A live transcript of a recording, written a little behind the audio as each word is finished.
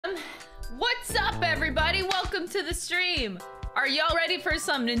What's up, everybody? Welcome to the stream. Are y'all ready for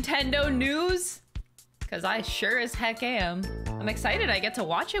some Nintendo news? Because I sure as heck am. I'm excited I get to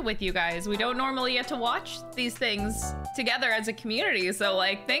watch it with you guys. We don't normally get to watch these things together as a community, so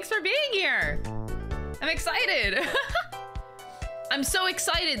like, thanks for being here. I'm excited. I'm so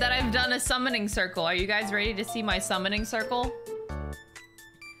excited that I've done a summoning circle. Are you guys ready to see my summoning circle?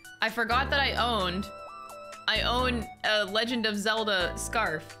 I forgot that I own a Legend of Zelda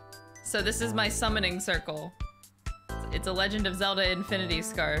scarf. So this is my summoning circle. It's a Legend of Zelda Infinity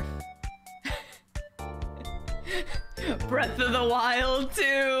scarf. Breath of the Wild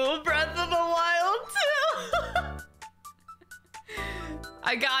 2! Breath of the Wild 2!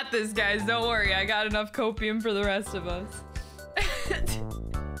 I got this, guys. Don't worry. I got enough copium for the rest of us.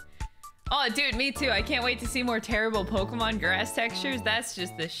 Oh, dude, me too. I can't wait to see more terrible Pokemon grass textures. That's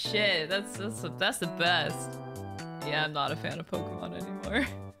just the shit. That's the best. Yeah, I'm not a fan of Pokemon anymore.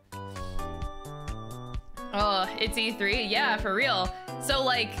 Oh, it's E3? Yeah, for real. So,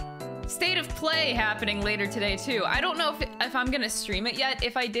 like, State of Play happening later today, too. I don't know if I'm gonna stream it yet.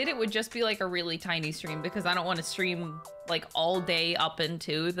 If I did, it would just be, like, a really tiny stream because I don't want to stream, like, all day up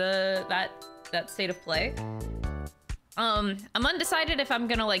into that State of Play. I'm undecided if I'm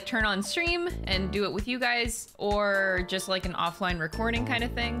gonna, like, turn on stream and do it with you guys or just, like, an offline recording kind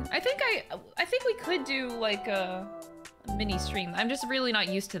of thing. I think we could do, like, a mini stream. I'm just really not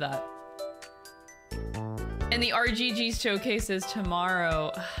used to that. And the RGG showcase is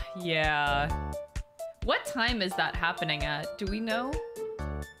tomorrow. Yeah. What time is that happening at? Do we know?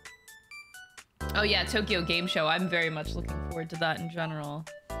 Oh yeah, Tokyo Game Show. I'm very much looking forward to that in general.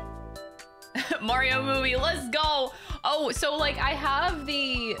 Mario movie, let's go! Oh, so like I have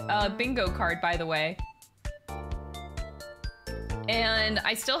the bingo card, by the way. And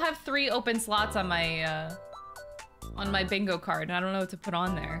I still have 3 open slots on my bingo card, and I don't know what to put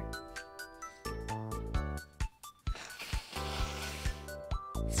on there.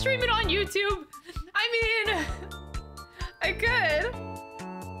 Stream it on YouTube. I mean, I could.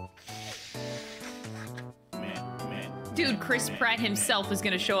 Dude, Chris Pratt himself is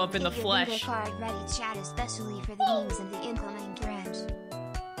gonna show up in the flesh. Bingo card ready, chat, especially for the memes and the incoming trends.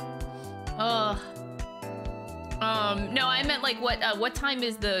 No, I meant like what time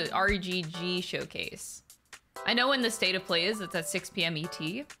is the RGG showcase? I know when the State of Play is. It's at 6 p.m.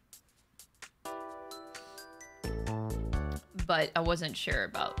 ET. But I wasn't sure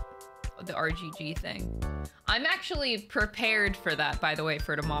about the RGG thing. I'm actually prepared for that, by the way,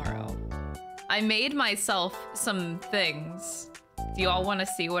 for tomorrow. I made myself some things. Do you all want to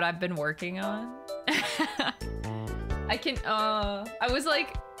see what I've been working on? I was like,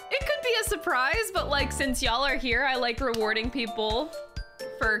 it could be a surprise, but like, since y'all are here, I like rewarding people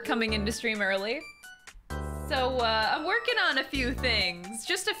for coming into stream early. So, I'm working on a few things.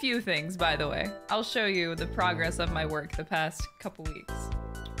 Just a few things, by the way. I'll show you the progress of my work the past couple weeks.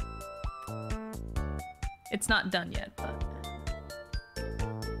 It's not done yet, but...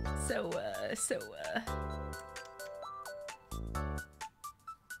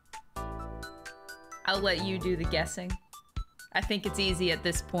 I'll let you do the guessing. I think it's easy at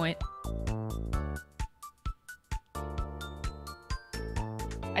this point.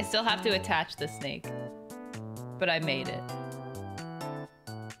 I still have to attach the snake. But I made it.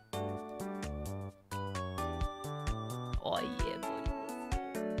 Oh yeah,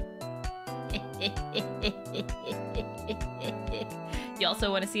 buddy. You also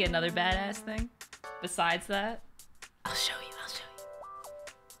want to see another badass thing? Besides that? I'll show you,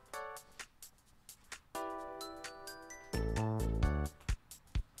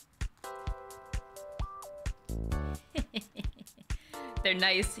 They're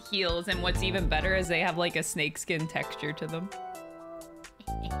nice heels, and what's even better is they have like a snakeskin texture to them.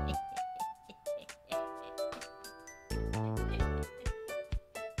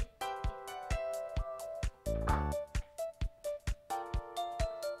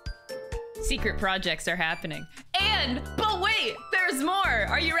 Secret projects are happening. But wait, there's more.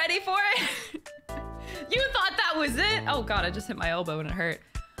 Are you ready for it? You thought that was it? Oh God, I just hit my elbow and it hurt.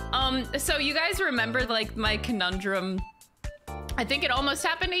 So you guys remember like my conundrum, I think it almost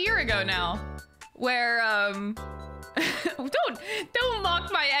happened a year ago now, where, don't mock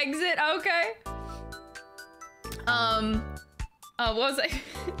my exit, okay? What was I?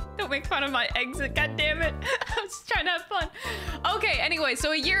 Don't make fun of my exit, god damn it. I was just trying to have fun. Okay, anyway,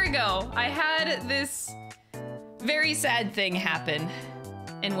 so a year ago, I had this very sad thing happen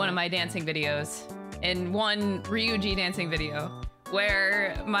in one of my dancing videos, in one Ryuji dancing video,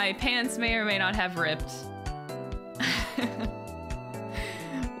 where my pants may or may not have ripped.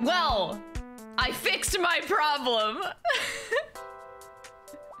 Well, I fixed my problem.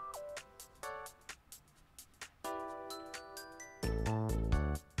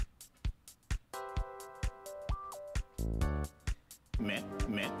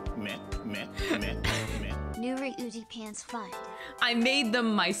 New Uzi pants fund. I made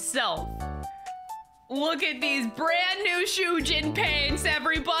them myself. Look at these brand new Shujin pants,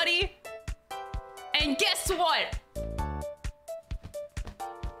 everybody. And guess what?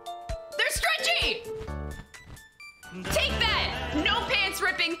 They're stretchy! Take that! No pants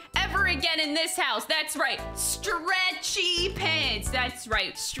ripping ever again in this house. That's right. Stretchy pants. That's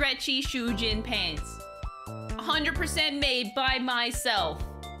right. Stretchy Shujin pants. 100% made by myself.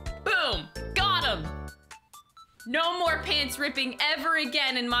 Boom! Got 'em! No more pants ripping ever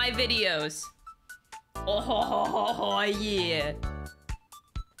again in my videos. Oh, yeah.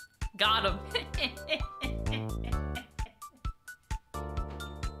 Got 'em.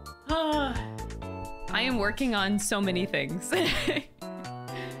 I am working on so many things.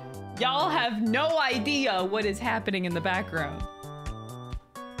 Y'all have no idea what is happening in the background.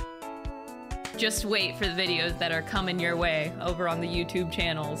 Just wait for the videos that are coming your way over on the YouTube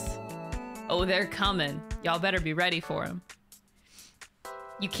channels. Oh, they're coming. Y'all better be ready for them.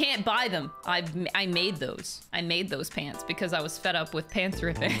 You can't buy them. I made those. I made those pants because I was fed up with pants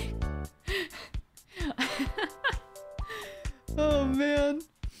ripping. Oh, man.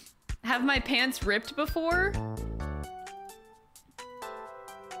 Have my pants ripped before?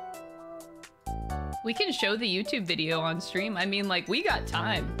 We can show the YouTube video on stream. I mean, like, we got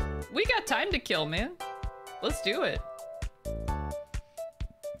time. We got time to kill, man. Let's do it.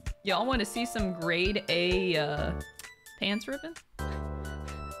 Y'all want to see some grade A pants ripping?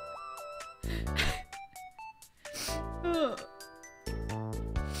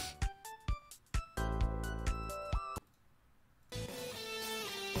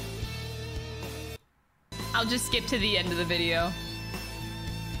 I'll just skip to the end of the video.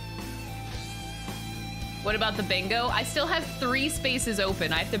 What about the bingo? I still have 3 spaces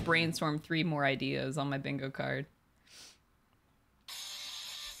open. I have to brainstorm 3 more ideas on my bingo card.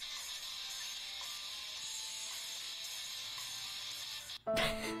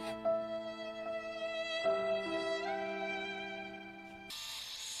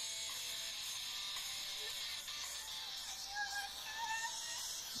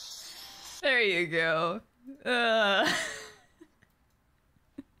 There you go.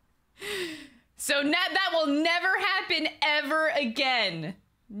 So that will never happen ever again.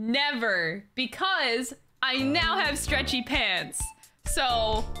 Never. Because I now have stretchy pants.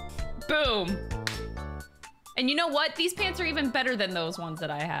 So, boom. And you know what? These pants are even better than those ones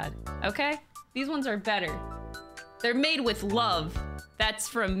that I had. Okay? These ones are better. They're made with love. That's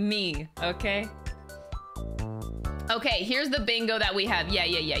from me. Okay? Okay, here's the bingo that we have. Yeah.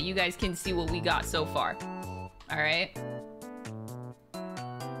 You guys can see what we got so far. All right.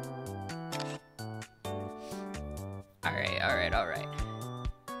 All right.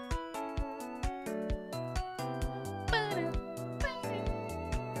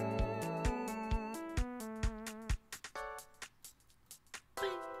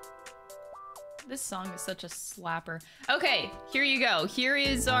 This song is such a slapper. Okay, here you go. Here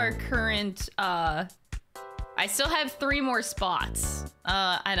is our current, I still have 3 more spots.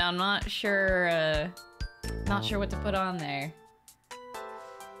 And I'm not sure what to put on there.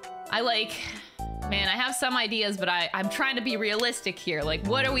 Man, I have some ideas, but I'm trying to be realistic here. Like,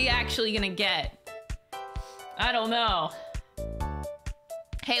 what are we actually gonna get? I don't know.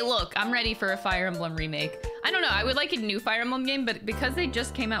 Hey, look, I'm ready for a Fire Emblem remake. I don't know, I would like a new Fire Emblem game, but because they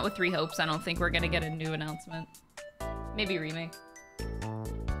just came out with 3 Hopes, I don't think we're gonna get a new announcement. Maybe remake.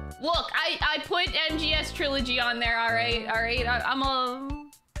 Look, I put MGS Trilogy on there, all right?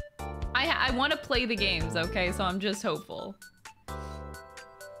 I want to play the games, okay? So I'm just hopeful.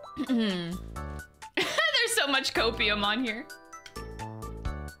 There's so much copium on here.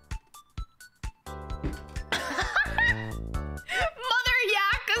 Mother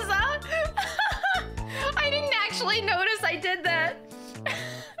Yakuza! I didn't actually notice I did that.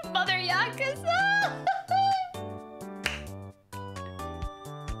 Mother Yakuza!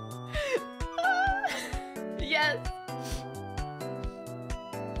 Yes.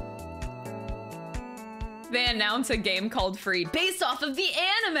 They announce a game called Free based off of the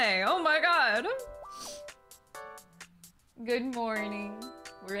anime. Oh my god. Good morning.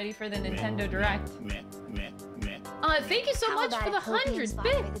 We're ready for the Nintendo Direct. Thank you so much for the 100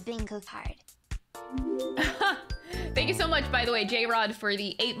 bits. The bingo card. Thank you so much, by the way, J-Rod, for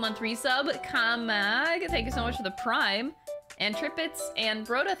the 8-month resub. Kamag, thank you so much for the Prime. And Trippets and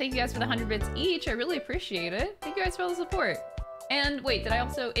Broda, thank you guys for the 100 bits each. I really appreciate it. Thank you guys for all the support. And wait, did I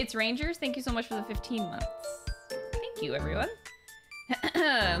also... It's Rangers, thank you so much for the 15 months. Thank you, everyone.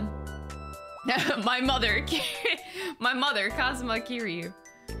 My mother, Kazuma Kiryu.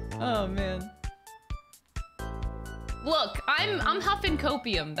 Oh, man. Look, I'm huffing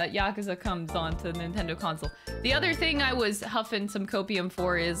copium that Yakuza comes onto the Nintendo console. The other thing I was huffing some copium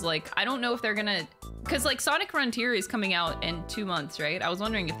for is like, I don't know if they're gonna, cause like Sonic Frontier is coming out in 2 months, right? I was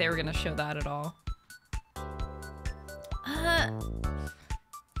wondering if they were gonna show that at all.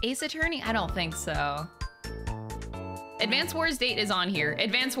 Ace Attorney? I don't think so. Advance Wars date is on here.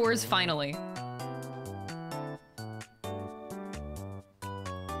 Advance Wars finally.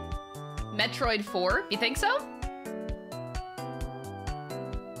 Metroid 4? You think so?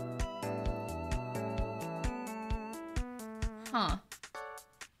 Huh.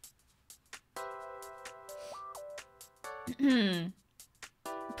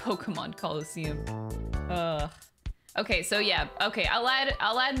 Pokemon Coliseum. Ugh. Okay, so yeah. Okay, I'll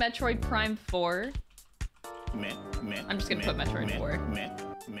add Metroid Prime 4. I'm just gonna put Metroid 4.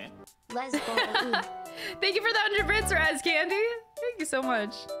 Let's go. Thank you for the 100 bits, Raz Candy. Thank you so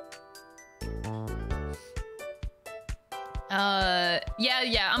much.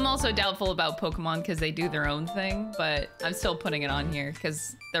 Yeah, I'm also doubtful about Pokemon because they do their own thing, but I'm still putting it on here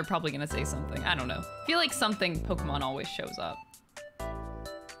because they're probably gonna say something. I don't know. I feel like something Pokemon always shows up.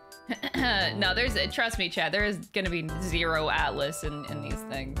 No, trust me, Chad, there is gonna be zero Atlas in these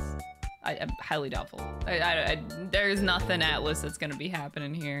things. I'm highly doubtful. There's nothing Atlas that's gonna be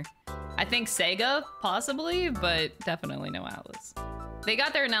happening here. I think Sega, possibly, but definitely no Atlas. They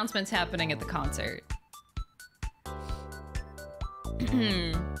got their announcements happening at the concert.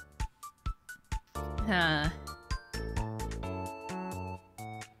 Huh.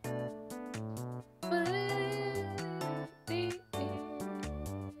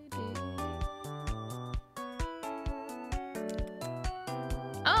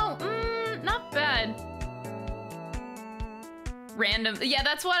 Oh, not bad. Random. Yeah,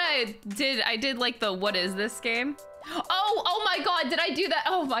 that's what I did. I did like the what is this game? Oh my god, did I do that?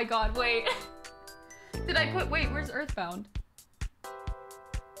 Oh my god, wait. Did I put, wait, where's Earthbound?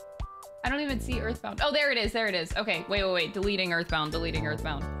 I don't even see Earthbound. Oh, there it is, there it is. Okay, wait. Deleting Earthbound.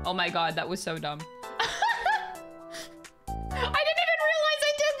 Oh my god, that was so dumb. I didn't even realize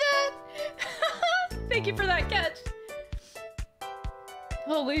I did that! Thank you for that catch.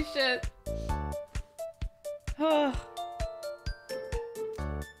 Holy shit. Oh,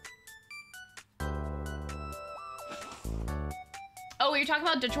 you're talking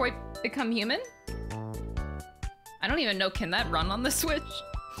about Detroit Become Human? I don't even know, can that run on the Switch?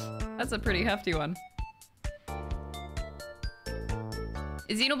 That's a pretty hefty one.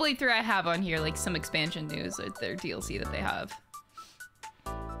 Xenoblade 3 I have on here, like some expansion news with their DLC that they have.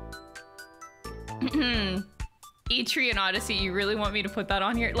 E3 and Odyssey, you really want me to put that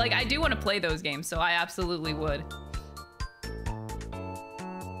on here? Like, I do want to play those games, so I absolutely would.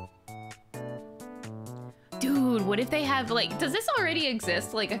 Dude, what if they have, like, does this already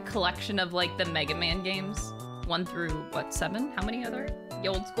exist? Like, a collection of, like, the Mega Man games? 1 through, what, 7? How many are there? The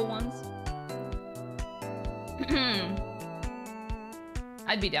old school ones?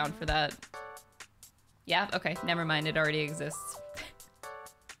 I'd be down for that. Yeah, okay, never mind, it already exists.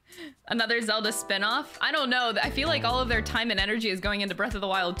 Another Zelda spin-off? I don't know, I feel like all of their time and energy is going into Breath of the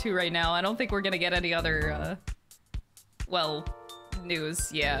Wild 2 right now. I don't think we're gonna get any other, well,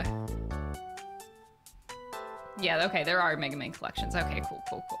 news, yeah. Yeah, okay, there are Mega Man collections. Okay,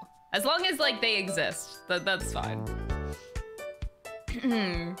 cool. As long as, like, they exist, that's fine.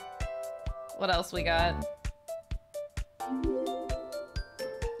 What else we got?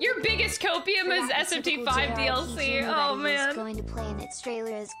 Your biggest copium is SMT5 DLC. Oh man. Going to play and its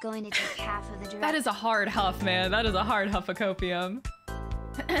trailer is going to take half of the direct. That is a hard huff, man. That is a hard huff of copium.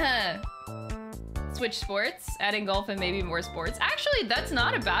 Switch sports, adding golf and maybe more sports. Actually, that's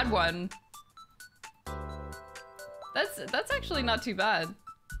not a bad one. That's actually not too bad.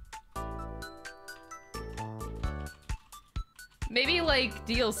 Maybe like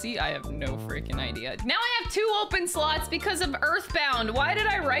DLC, I have no freaking idea. Now I have 2 open slots because of Earthbound. Why did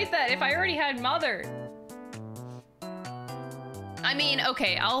I write that if I already had Mother? I mean,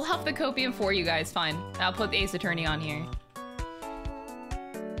 okay, I'll huff the copium for you guys, fine. I'll put the Ace Attorney on here.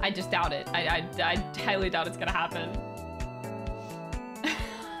 I just doubt it. I highly doubt it's gonna happen.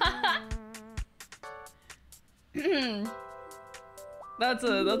 That's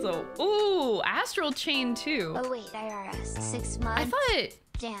a, ooh, Astral Chain 2. Oh wait, IRS, 6 months?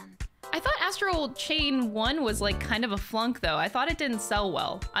 Damn. I thought Astral Chain 1 was like kind of a flunk though. I thought it didn't sell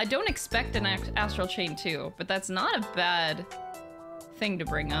well. I don't expect an Astral Chain 2, but that's not a bad thing to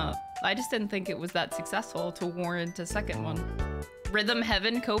bring up. I just didn't think it was that successful to warrant a second one. Rhythm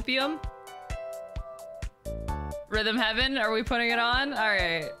Heaven Copium? Rhythm Heaven, are we putting it on? All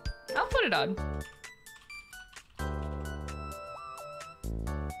right, I'll put it on.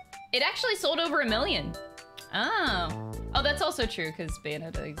 It actually sold over 1 million. Oh. Oh, that's also true because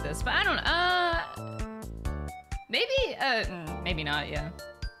Bayonetta exists, but I don't maybe, maybe not, yeah.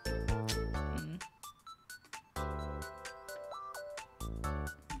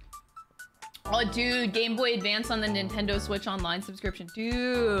 Oh, dude, Game Boy Advance on the Nintendo Switch Online subscription.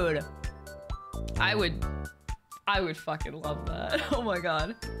 Dude. I would fucking love that. Oh my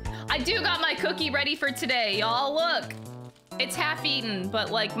god. I do got my cookie ready for today, y'all. Look. It's half eaten,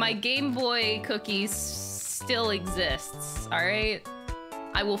 but like my Game Boy cookie still exists, all right?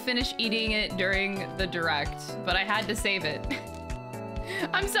 I will finish eating it during the direct, but I had to save it.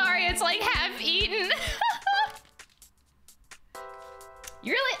 I'm sorry, it's like half eaten.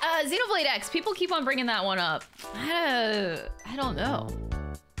 You really, Xenoblade X, people keep on bringing that one up. I don't know.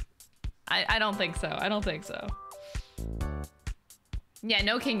 I don't think so, I don't think so. Yeah,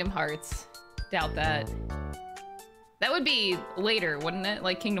 no Kingdom Hearts. Doubt that. That would be later, wouldn't it?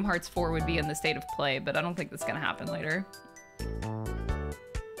 Like Kingdom Hearts 4 would be in the state of play, but I don't think that's gonna happen later.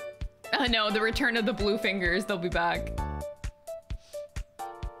 No, the return of the blue fingers, they'll be back.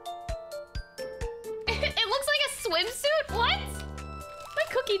 It looks like a swimsuit? What? My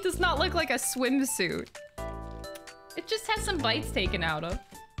cookie does not look like a swimsuit. It just has some bites taken out of.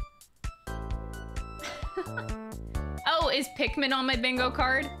 Oh, is Pikmin on my bingo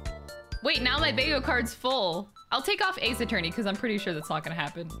card? Wait, now my bingo card's full. I'll take off Ace Attorney because I'm pretty sure that's not gonna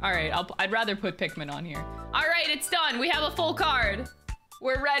happen. All right, I'd rather put Pikmin on here. All right, it's done. We have a full card.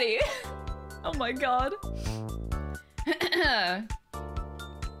 We're ready. Oh my god.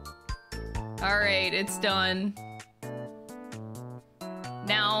 All right, it's done.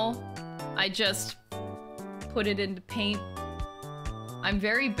 Now, I just put it into paint. I'm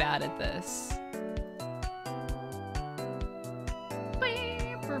very bad at this.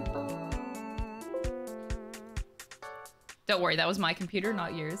 Don't worry, that was my computer,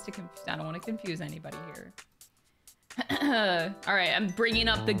 not yours. I don't want to confuse anybody here. All right, I'm bringing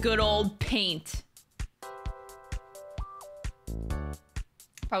up the good old paint.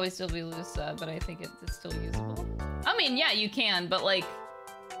 Probably still be loose, but I think it's still usable. I mean, yeah, you can, but like,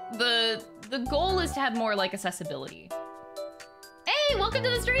 the goal is to have more like accessibility. Hey, welcome to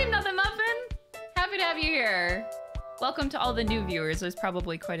the stream, Nothing Muffin. Happy to have you here. Welcome to all the new viewers. There's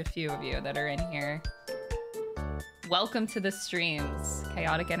probably quite a few of you that are in here. Welcome to the streams.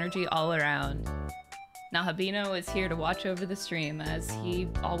 Chaotic energy all around. Now Habino is here to watch over the stream, as he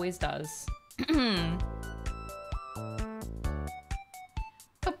always does.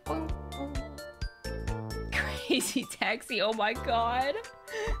 Crazy Taxi, oh my god.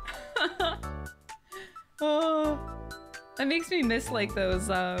 Oh, that makes me miss like those,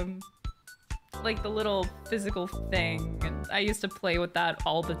 like the little physical thing. And I used to play with that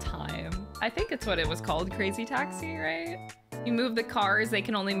all the time. I think it's what it was called, Crazy Taxi, right? You move the cars, they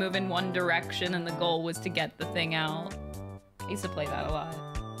can only move in one direction, and the goal was to get the thing out. I used to play that a lot.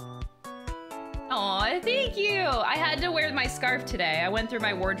 Aw, thank you! I had to wear my scarf today. I went through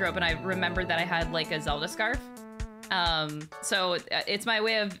my wardrobe and I remembered that I had like a Zelda scarf. So it's my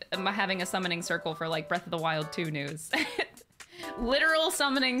way of having a summoning circle for like Breath of the Wild 2 news. Literal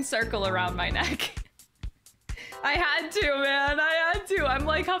summoning circle around my neck. I had to, man. I had to. I'm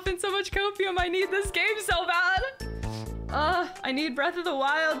like huffing so much copium. I need this game so bad. I need Breath of the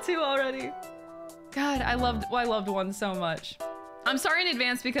Wild 2 already. God, I loved 1 so much. I'm sorry in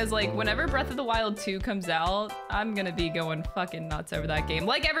advance because like whenever Breath of the Wild 2 comes out, I'm gonna be going fucking nuts over that game.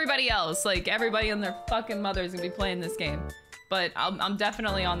 Like everybody else, like everybody and their fucking mother's gonna be playing this game. But I'm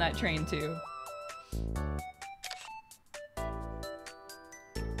definitely on that train too.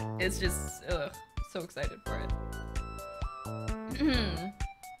 It's just, ugh, so excited for it.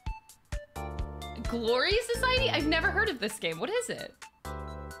 Glory Society? I've never heard of this game. What is it?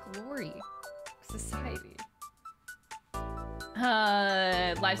 Glory Society.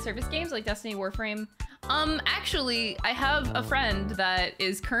 Live service games like Destiny, Warframe. Actually, I have a friend that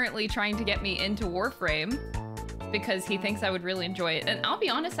is currently trying to get me into Warframe because he thinks I would really enjoy it. And I'll be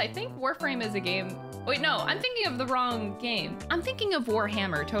honest, I think Warframe is a game... Wait, no, I'm thinking of the wrong game. I'm thinking of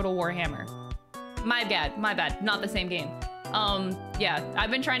Warhammer, Total Warhammer. My bad, not the same game. Yeah, I've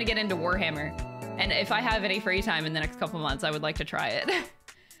been trying to get into Warhammer. And if I have any free time in the next couple months, I would like to try it.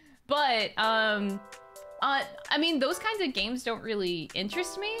 But, I mean, those kinds of games don't really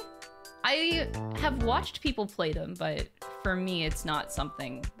interest me. I have watched people play them, but for me, it's not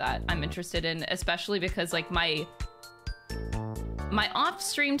something that I'm interested in, especially because like my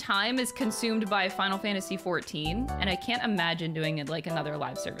off-stream time is consumed by Final Fantasy XIV, and I can't imagine doing it like another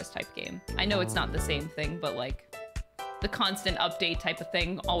live service type game. I know it's not the same thing, but like the constant update type of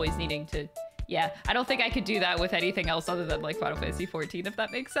thing, always needing to, yeah, I don't think I could do that with anything else other than like Final Fantasy XIV, if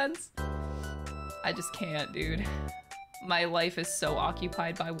that makes sense. I just can't, dude. My life is so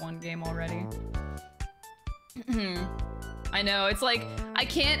occupied by one game already. I know, it's like,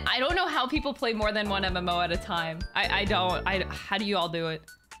 I don't know how people play more than one MMO at a time. I don't, how do you all do it?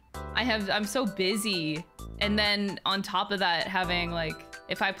 I'm so busy. And then on top of that, having like,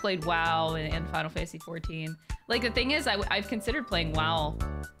 if I played WoW and Final Fantasy 14, like the thing is, I've considered playing WoW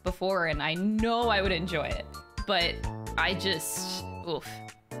before and I know I would enjoy it, but I just, oof,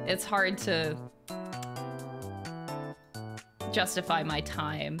 it's hard to justify my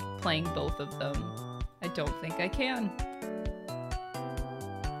time playing both of them. I don't think I can.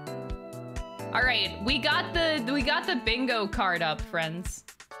 All right, we got the bingo card up, friends.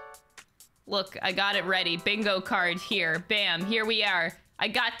 Look, I got it ready. Bingo card here. Bam, here we are. I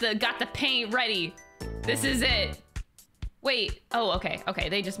got the paint ready. This is it. Wait. Oh, okay. Okay,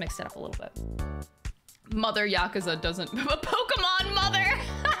 they just mixed it up a little bit. Mother Yakuza doesn't Pokemon Mother.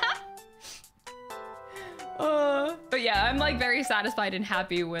 But yeah, I'm like very satisfied and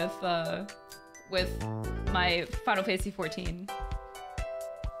happy with my Final Fantasy 14.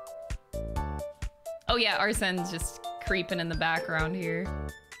 Oh yeah, Arsene's just creeping in the background here.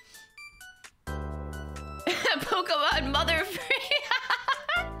 Pokemon Mother Free.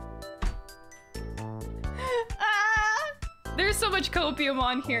 There's so much copium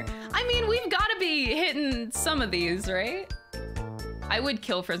on here. I mean, we've got to be hitting some of these, right? I would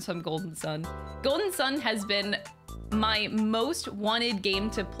kill for some Golden Sun. Golden Sun has been my most wanted game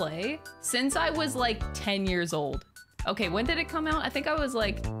to play since I was like 10 years old. Okay, when did it come out? I think I was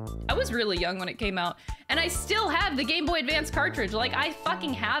really young when it came out. And I still have the Game Boy Advance cartridge. Like, I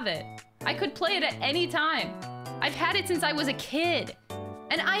fucking have it. I could play it at any time. I've had it since I was a kid.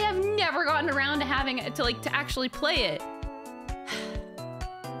 And I have never gotten around to having it, to actually play it.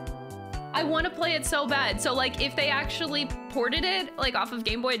 I want to play it so bad. So like, if they actually ported it, like off of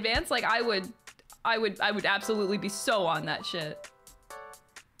Game Boy Advance, like I would absolutely be so on that shit.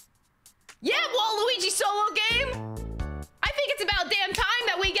 Yeah, Waluigi solo game! I think it's about damn time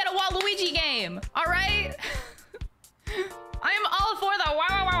that we get a Waluigi game, all right? I am all for the wah,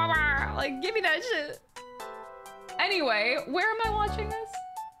 wah, wah, wah. Like, give me that shit. Anyway, where am I watching this?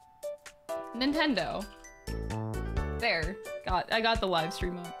 Nintendo. There, I got the live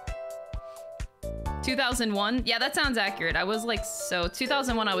stream up. 2001? Yeah, that sounds accurate. I was like,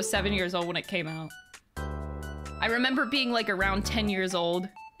 2001, I was 7 years old when it came out. I remember being like around 10 years old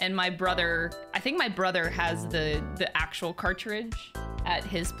and my brother, I think my brother has the actual cartridge at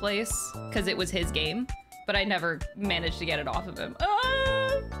his place because it was his game, but I never managed to get it off of him.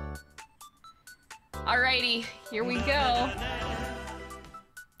 Ah! Alrighty, here we go.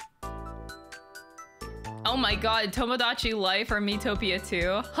 Oh my god, Tomodachi Life or Miitopia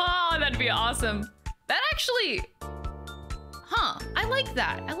 2? Huh, that'd be awesome. That actually, huh, I like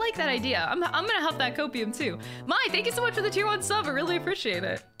that. I like that idea. I'm gonna help that copium too. Mai, thank you so much for the tier 1 sub. I really appreciate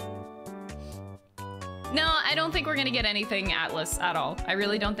it. No, I don't think we're gonna get anything Atlas at all. I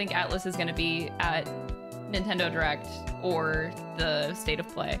really don't think Atlas is gonna be at Nintendo Direct or the State of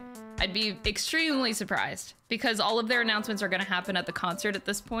Play. I'd be extremely surprised because all of their announcements are gonna happen at the concert at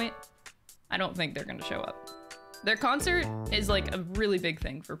this point. I don't think they're gonna show up. Their concert is like a really big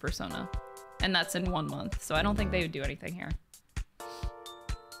thing for Persona, and that's in 1 month, so I don't think they would do anything here.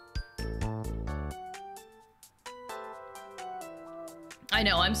 I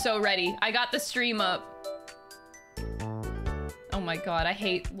know, I'm so ready. I got the stream up. Oh my god, I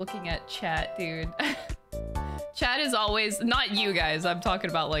hate looking at chat, dude. Chat is always, not you guys, I'm talking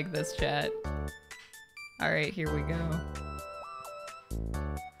about like this chat. All right, here we go.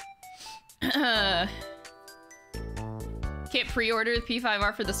 Can't pre-order the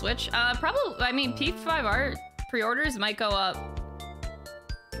P5R for the Switch? Probably, I mean, P5R pre-orders might go up.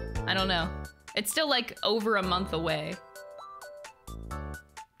 I don't know. It's still like over a month away.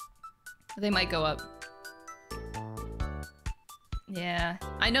 They might go up. Yeah.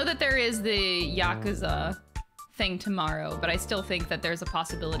 I know that there is the Yakuza thing tomorrow, but I still think that there's a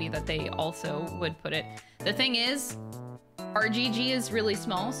possibility that they also would put it. The thing is, RGG is really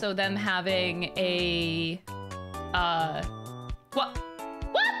small, so them having a... What?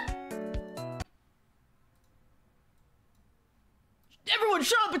 What? Everyone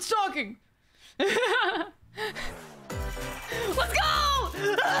shut up, it's talking! Let's go!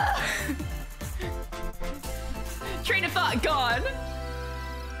 Train of thought gone.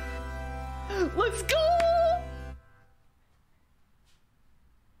 Let's go!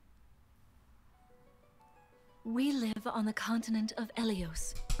 We live on the continent of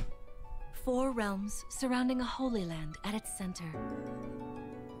Elios. 4 realms surrounding a holy land at its center.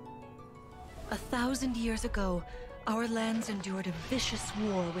 1,000 years ago, our lands endured a vicious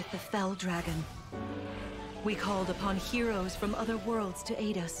war with the Fell Dragon. We called upon heroes from other worlds to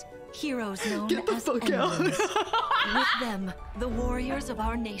aid us. Heroes known Get the as fuck out. emblems. With them, the warriors of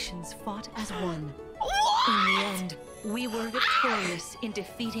our nations fought as one. In the end, we were victorious in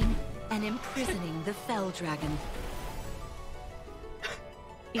defeating and imprisoning the Fell Dragon.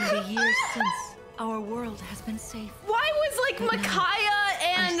 In the years since, our world has been safe. Why was like But now, Micaiah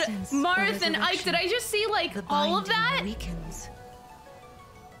I and sense the Marth and Ike? resurrection. Did I just see like The all of binding that? weakens.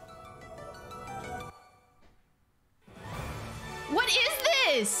 What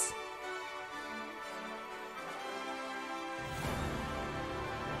is this?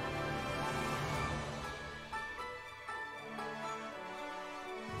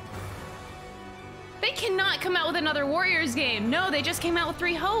 They cannot come out with another Warriors game. No, they just came out with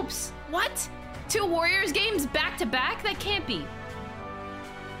 3 Hopes. What? 2 Warriors games back to back? That can't be.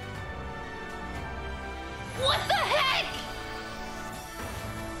 What the heck?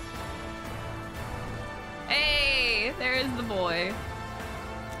 Hey, there's the boy.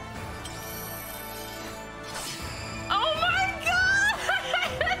 Oh my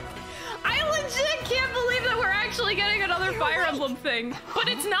god! I legit can't believe that we're actually getting another Fire Emblem thing. But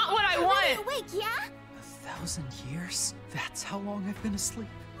it's not what I want. Awake, yeah? 1,000 years? That's how long I've been asleep.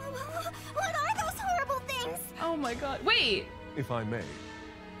 What are those horrible things? Oh my god. Wait, If I may.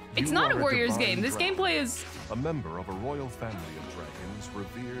 it's you not are a Warriors divine game. This dragon, gameplay is... a member of a royal family of dragons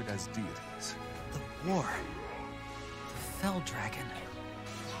revered as deities. The war. The Fell Dragon.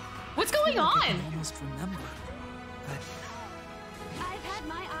 What's going I on? can almost remember. But I've had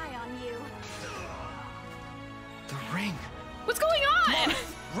my eye on you. the ring. What's going on?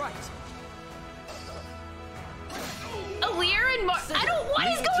 Right. Alir and I don't... What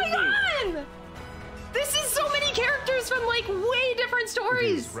is going on? This is so many characters from like way different It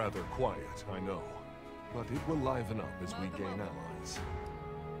stories. is rather quiet, I know. But it will liven up as we gain allies.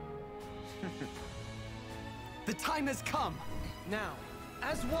 The time has come. Now,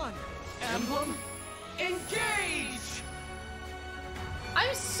 as one, Emblem, engage!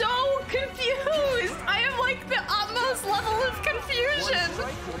 I'm so confused. I am like the utmost level of confusion.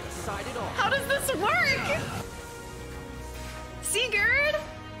 How does this work? Sigurd?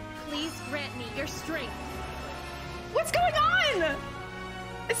 Please grant me your strength. What's going on?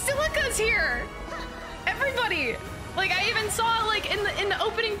 Silica's here. Everybody. Like I even saw like in the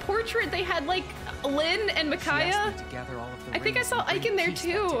opening portrait they had like Lynn and Micaiah. I think I saw Ike in there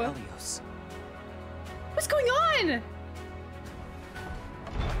too. What's going on?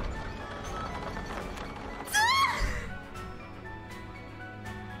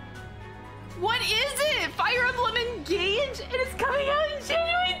 What is it? Fire Emblem Engage? And it's coming out in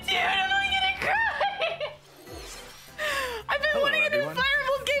January 2 and I'm gonna cry! I've been wanting a new everyone. Fire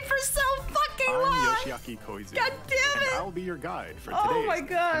Emblem game for so fucking long! I'm Yoshiaki Koizu. God damn it! And I'll be your guide for Oh today's my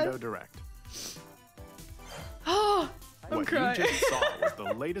God. Nintendo Direct. Oh, I'm What crying. you just saw was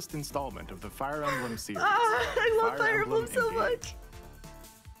the latest installment of the Fire Emblem series. I love Fire Emblem so Engage. much.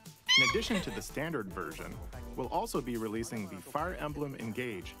 In addition to the standard version, we'll also be releasing the Fire Emblem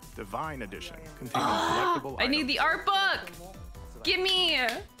Engage Divine Edition, containing collectible I need items. the art book! Gimme!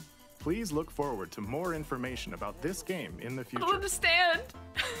 Please look forward to more information about this game in the I don't future. understand.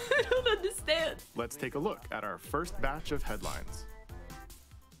 I don't understand. Let's take a look at our first batch of headlines.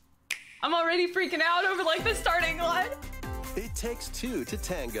 I'm already freaking out over like the starting line. It takes 2 to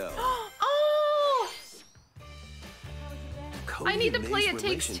tango. Oh! Cody I need to and play May's It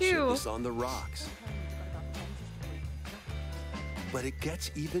Takes relationship Two. is on the rocks. But it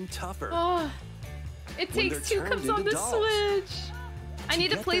gets even tougher. Oh. It When Takes they're Two turned comes on into the dolls. Switch. I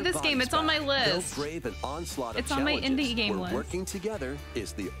need to get play their this game. bodies It's on my back, list. They'll brave an onslaught of It's on my challenges indie game where list. working together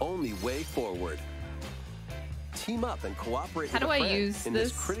is the only way forward. Team up and cooperate How with do a I friend use in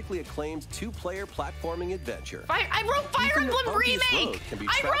this? this critically acclaimed 2-player platforming adventure. I wrote Fire Even the Emblem bumpiest road Remake! can be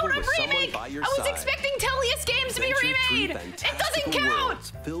I traveled wrote a with someone remake! by your I was side. expecting Tellius games to be Venture through remade! It doesn't fantastical count!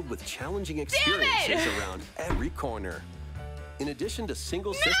 worlds filled with challenging it! experiences around every corner. In addition to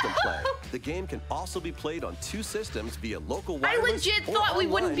single system play, the game can also be played on 2 systems via local I wireless legit or thought we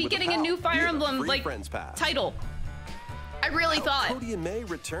wouldn't online be with getting a pal new Fire via the Emblem free like Friends Pass. title. I really How thought. Cody and May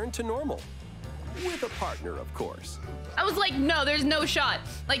return to normal. With a partner, of course. I was like, no, there's no shot.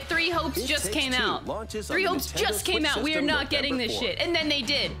 Like 3 Hopes It just Takes came Two out. launches on 3 the Hopes Nintendo just came Switch out. We are system not getting November this 4th. shit. And then they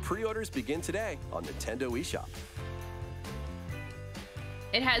did. Pre-orders begin today on Nintendo eShop.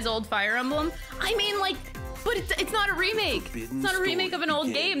 It has old Fire Emblem. I mean, like, but it's not a remake. Forbidden It's not a remake story of an old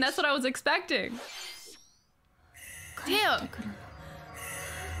begins. game. That's what I was expecting. Damn.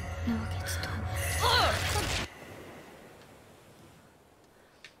 Ugh.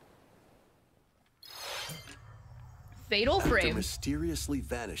 Fatal After Frame. mysteriously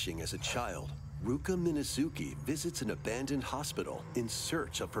vanishing as a child, Ruka Minazuki visits an abandoned hospital in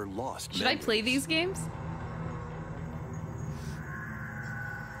search of her lost Should I memories. play these games?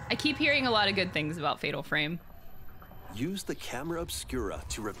 I keep hearing a lot of good things about Fatal Frame. Use the camera obscura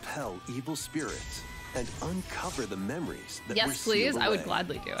to repel evil spirits and uncover the memories that were Yes, please. sealed I would away.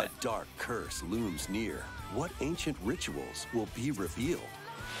 gladly do A it. dark curse looms near. What ancient rituals will be revealed?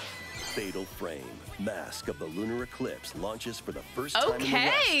 Fatal Frame, Mask of the Lunar Eclipse launches for the first time in the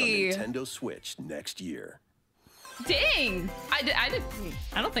West Okay. on Nintendo Switch next year. Dang! I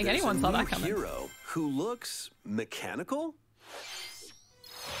don't think There's anyone a saw new that coming. hero who looks mechanical?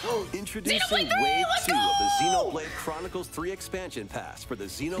 Introducing Xenoblade 3, Wave let's 2 of the go! Xenoblade Chronicles 3 expansion pass for the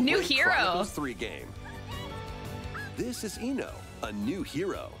Xenoblade New hero. Chronicles 3 game. This is Ino, a new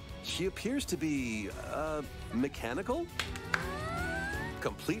hero. She appears to be, mechanical?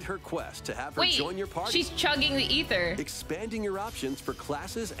 Complete her quest to have her Wait, join your party. she's chugging the ether. Expanding your options for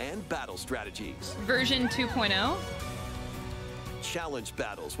classes and battle strategies. Version 2.0? Challenge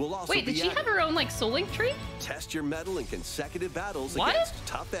battles will also Wait, be did she have added. her own, like, Soul Link tree? Test your mettle in consecutive battles What? against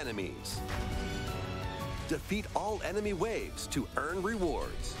tough enemies. Defeat all enemy waves to earn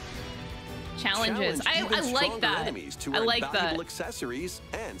rewards. Challenges. Challenge even I like stronger that. enemies to I earn like valuable that. accessories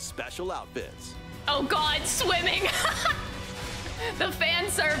and special outfits. Oh god, swimming! The fan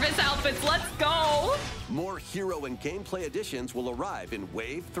service outfits, let's go! More hero and gameplay additions will arrive in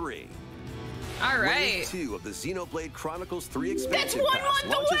Wave 3. Alright. Wave 2 of the Xenoblade Chronicles 3 expansion 1 pass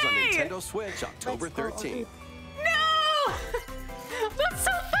month launches away! on Nintendo Switch October 13th. No! That's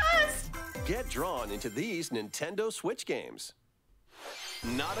so fast! Get drawn into these Nintendo Switch games.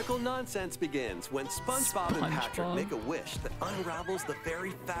 Nautical nonsense begins when SpongeBob and Patrick SpongeBob. make a wish that unravels the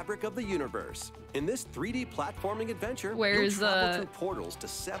very fabric of the universe. In this 3D platforming adventure, Where's, you'll travel through portals to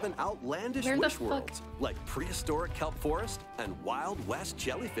 7 outlandish where the wish fuck- worlds, like prehistoric kelp forest and Wild West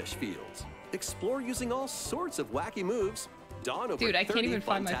jellyfish fields. Explore using all sorts of wacky moves, don over Dude, I can't 30 even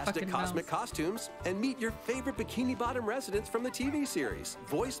find my fantastic fucking cosmic mouse. costumes, and meet your favorite Bikini Bottom residents from the TV series,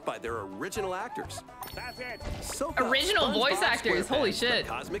 voiced by their original actors. Soak up Original SpongeBob voice actors, holy SquarePants, shit. The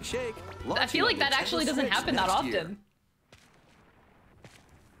Cosmic Shake. I launching feel like on that Nintendo actually doesn't Switch happen that next year. often.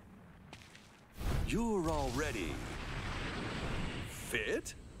 You're already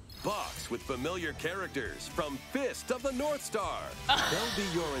fit? Box with familiar characters from Fist of the North Star. They'll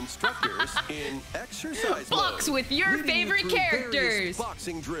be your instructors in exercise Box mode, with your leading you favorite through various characters.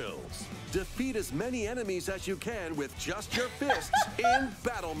 boxing drills. Defeat as many enemies as you can with just your fists in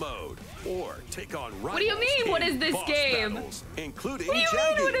battle mode. Or take on rivals. What do you mean, what in is this boss game? battles, including What do you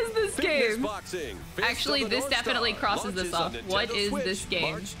mean, Jaggy. what is this Fitness game? Boxing, Fist Actually, of the this North definitely Star crosses this launches on off. What Nintendo is Switch, this game?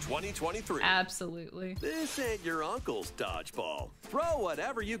 March 2023. Absolutely. This ain't your uncle's dodgeball. Throw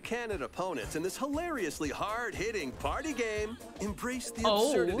whatever you can at opponents in this hilariously hard-hitting party game. Embrace the Oh.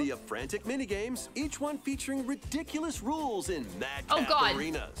 absurdity of frantic minigames, each one featuring ridiculous rules in madcap Oh, God.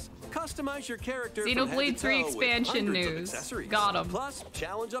 arenas. Customize your character from Xenoblade head to 3 toe with expansion hundreds of news. accessories. Got 'em. Plus,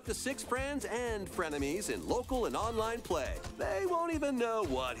 challenge up to 6 friends and frenemies in local and online play. They won't even know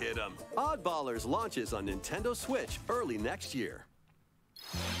what hit them. Oddballers launches on Nintendo Switch early next year.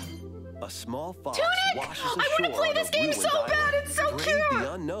 A small fox Tunic! washes I ashore wanna play on this a game ruined so island. bad, it's so Brave cute!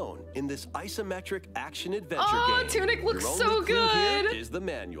 the unknown in this isometric action-adventure Oh, game. Tunic looks Your so only clue here good! is the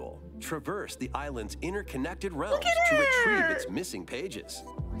manual. Traverse the island's interconnected realms at to her! retrieve its missing pages.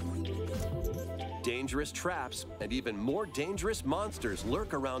 Dangerous traps and even more dangerous monsters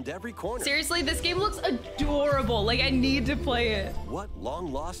lurk around every corner. Seriously, this game looks adorable. Like, I need to play it. What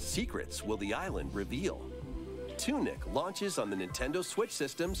long-lost secrets will the island reveal? Tunic launches on the Nintendo Switch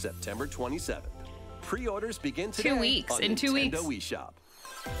system September 27th. Pre-orders begin today 2 weeks, on in 2 Nintendo weeks. eShop.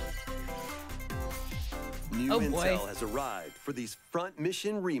 New Oh, boy. intel has arrived for these front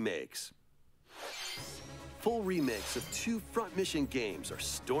mission remakes. Full remakes of 2 front mission games are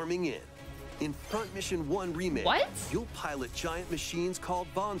storming in. In Front Mission 1 Remake, What? you'll pilot giant machines called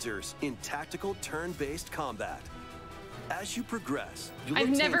Bonzers in tactical turn-based combat. As you progress, you'll I've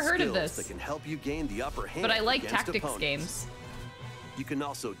obtain never heard of skills this. that can help you gain the upper hand. But I like against tactics opponents. games. You can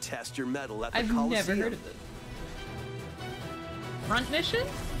also test your mettle at the I've Coliseum. never heard of it. Front mission?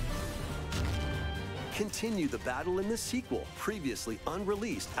 Continue the battle in the sequel, previously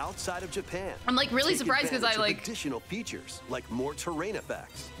unreleased outside of Japan. I'm, like, really Take surprised 'cause I, advantage of like- additional features like more terrain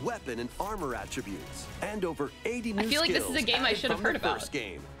effects, weapon and armor attributes, and over 80 new I feel like this is a skills game I added should have from the heard about. First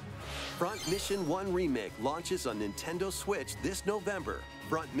game. Front Mission 1 Remake launches on Nintendo Switch this November,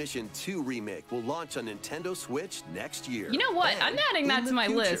 Front Mission 2 remake will launch on Nintendo Switch next year. You know what? And I'm adding that in to the my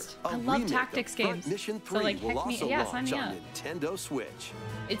future, list. a I love remake tactics of Front games. Mission 3 So, like, will heck me- also yeah, sign launch me on up. Nintendo Switch.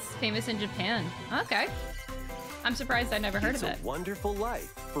 It's famous in Japan. Okay. I'm surprised I never heard It's of a it. wonderful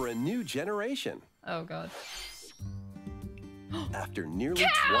life for a new generation. Oh god. After nearly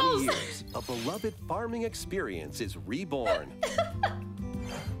Cows! 20 years, a beloved farming experience is reborn.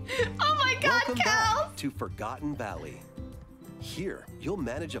 Oh my god, Welcome cows! back to Forgotten Valley. Here, you'll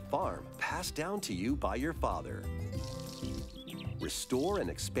manage a farm passed down to you by your father. Restore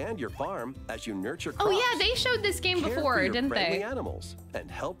and expand your farm as you nurture crops. Oh yeah, they showed this game care before, for your didn't friendly they? animals and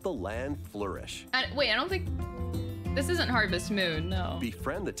help the land flourish. Wait, I don't think this isn't Harvest Moon. No.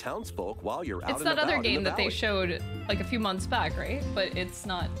 Befriend the townsfolk while you're out It's and that about other in the game that they valley. showed like a few months back, right? But it's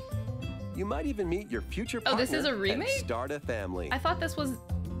not. You might even meet your future Oh, partner this is a remake? and start a family. I thought this was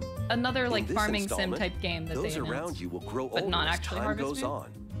another like In this farming sim installment, type game that those they announced. around you will grow but older not as actually time Harvest goes Moon?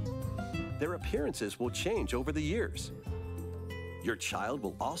 on. Their appearances will change over the years. Your child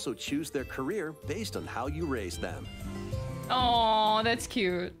will also choose their career based on how you raise them. Oh, that's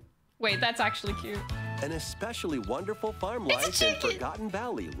cute. Wait, that's actually cute. An especially wonderful farm It's a life in chicken! Forgotten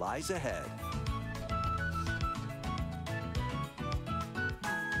Valley lies ahead.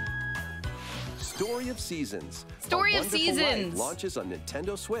 Story of Seasons. Story A of Wonderful Life Seasons. launches on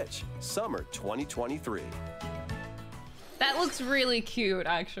Nintendo Switch, summer 2023. That looks really cute,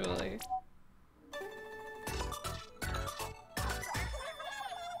 actually.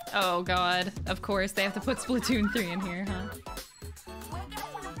 Oh god, of course, they have to put Splatoon 3 in here, huh?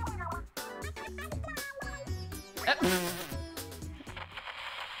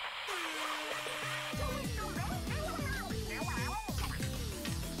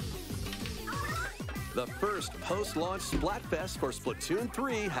 The first post-launch Splatfest for Splatoon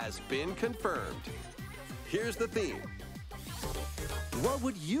 3 has been confirmed. Here's the theme. What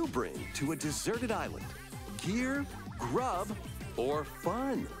would you bring to a deserted island? Gear, grub, or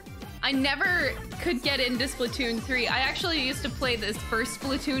fun? I never could get into Splatoon 3. I actually used to play this first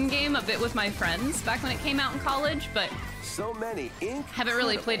Splatoon game a bit with my friends back when it came out in college, but So many Haven't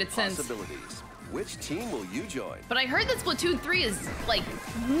really incredible played it since. possibilities. Which team will you join? I heard that Splatoon 3 is like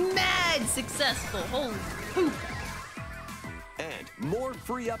mad successful. Holy poop. And more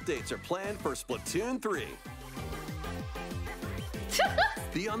free updates are planned for Splatoon 3.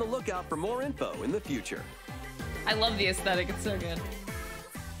 Be on the lookout for more info in the future. I love the aesthetic, it's so good.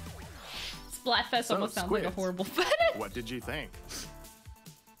 Splatfest So, almost sounds like a Squids, horrible fetish. What did you think?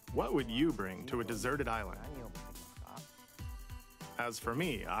 What would you bring to a deserted island? As for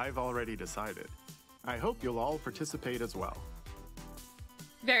me, I've already decided. I hope you'll all participate as well.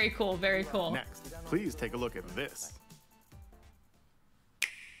 Very cool, very cool. Next, please take a look at this.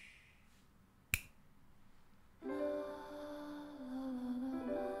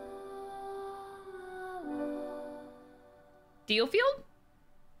 Dealfield?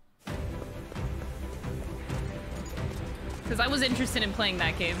 Because I was interested in playing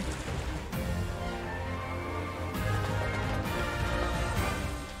that game.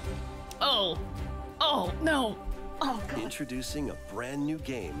 Oh. Oh, no. Oh, God. Introducing a brand new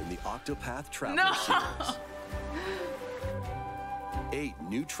game in the Octopath Traveler No. series. 8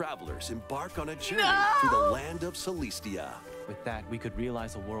 new travelers embark on a journey No. through the land of Celestia. With that, we could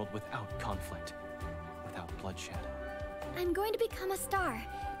realize a world without conflict, without bloodshed. I'm going to become a star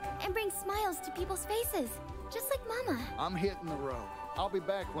and bring smiles to people's faces, just like Mama. I'm hitting the road. I'll be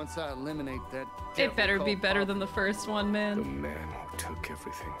back once I eliminate that. It better be devil better called than the first one, The man. man who took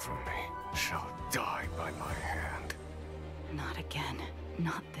everything from me shall die by my hand. Not again.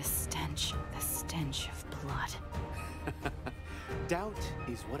 Not this stench. The stench of blood. Doubt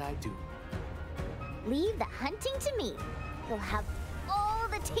is what I do. Leave the hunting to me. You'll have all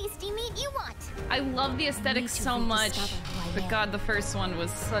the tasty meat you want. I love the aesthetic Need to so much. rediscover who I But am. God, the first one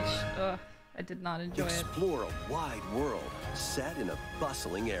was such... I did not enjoy it. Explore a wide world set in a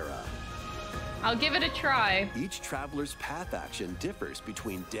bustling era. I'll give it a try. Each traveler's path action differs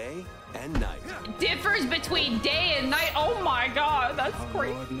between day and night. Differs between day and night. Oh my God, that's Our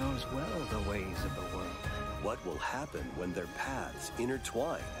crazy. Lord knows well the ways of the world. What will happen when their paths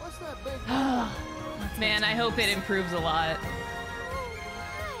intertwine? What's that big? Man, I hope it improves a lot.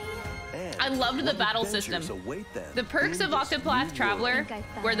 And I loved the what battle adventures system. await them The perks in of this Octopath new Traveler, world?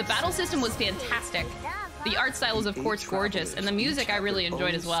 where the battle system was fantastic. The art style was of The course 8 gorgeous, and the travelers music each I have really their enjoyed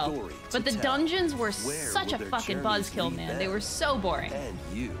own as well. story But to the tell. dungeons were Where such a will their fucking journeys buzzkill, lead man. They them? were so boring. And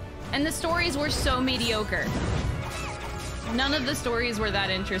you. And the stories were so mediocre. None of the stories were that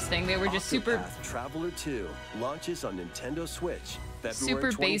interesting. They were just super... Octopath Traveler 2 launches on Nintendo Switch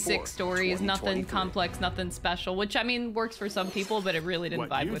super basic stories, nothing complex, nothing special, which I mean works for some people, but it really didn't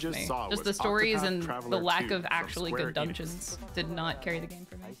vibe with me. Just the stories and the lack of actually good dungeons did not carry the game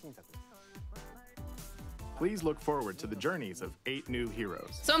for me. Please look forward to the journeys of 8 new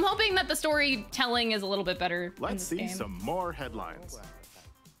heroes. So I'm hoping that the storytelling is a little bit better. Let's see some more headlines.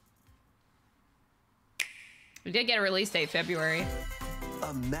 We did get a release date, February.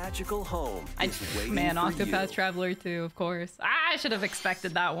 A magical home is waiting Man, for Octopath you. Traveler 2, of course. I should have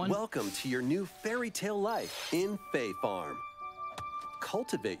expected that one. Welcome to your new fairy tale life in Fae Farm.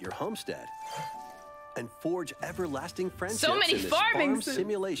 Cultivate your homestead and forge everlasting friendships So many in this farming farm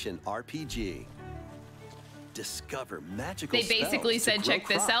simulation RPG. Discover magical They basically spells said, to grow check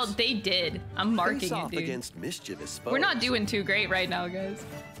this crops. out. They did. I'm marking Face it, off dude. against mischievous foes. We're not doing too great right now, guys.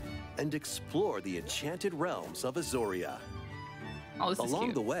 And explore the enchanted realms of Azoria. Oh, this is Along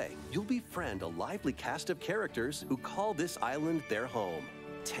cute. the way, you'll befriend a lively cast of characters who call this island their home.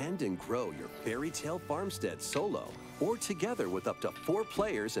 Tend and grow your fairy tale farmstead solo or together with up to 4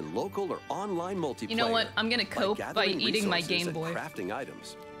 players in local or online multiplayer. You know what? I'm gonna cope by gathering eating my resources Game and Boy. crafting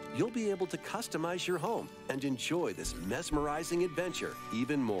items, you'll be able to customize your home and enjoy this mesmerizing adventure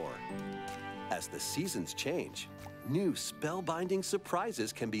even more. As the seasons change, new spellbinding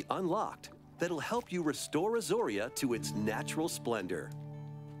surprises can be unlocked that'll help you restore Azoria to its natural splendor.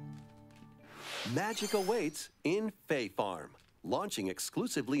 Magic awaits in Fae Farm, launching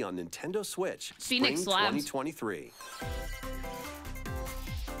exclusively on Nintendo Switch Phoenix Spring Labs. 2023.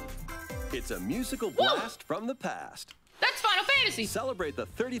 It's a musical blast from the past. That's Final Fantasy. Celebrate the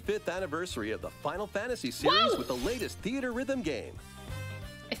 35th anniversary of the Final Fantasy series with the latest theater rhythm game.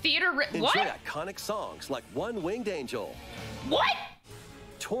 A theater Enjoy what? iconic songs like One Winged Angel, What?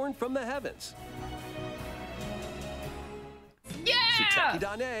 Torn from the Heavens, Yeah!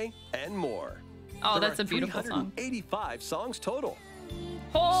 Tsuteki Dane, and more. Oh, There that's are a beautiful song. 385 songs total.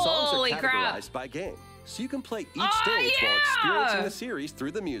 Holy Songs are crap. categorized by game, so you can play each Oh, stage while experiencing yeah! the series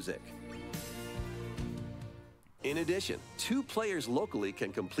through the music. In addition, 2 players locally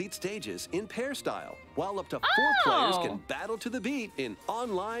can complete stages in pair style, while up to 4 players can battle to the beat in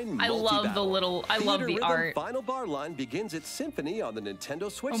online I love the multi-battle. little, I love Theater the Rhythm art. Final Bar Line begins its symphony on the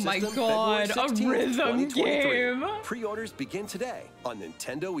Nintendo Switch Oh my system God, February a 16th, rhythm 2023. game. Pre-orders begin today on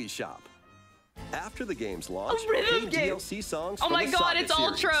Nintendo eShop. After the game's launch, rhythm paid game. DLC songs Oh from my the God, Saga it's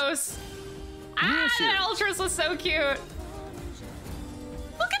series. Ultros. Ah, that Ultros was so cute. Look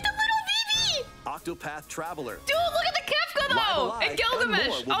at the little Vivi. Octopath Traveler. Dude, look at the Kefka Live though. Alive And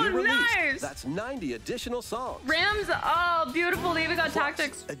Gilgamesh. and more will be Oh, released. nice. That's 90 additional songs. Rams. Oh, beautiful. They even got Plus,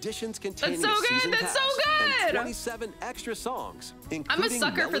 tactics. Additions containing That's so a good, season that's so pass good. and 27 extra songs, I'm a including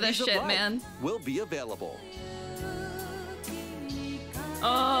sucker for this Melodies of shit, Life, man. will be available.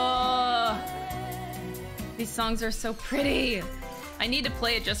 Oh, these songs are so pretty. I need to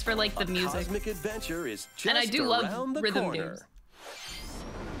play it just for like the music. Cosmic adventure is just And I do love around the rhythm corner. games.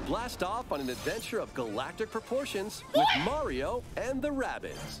 Blast off on an adventure of galactic proportions with Mario and the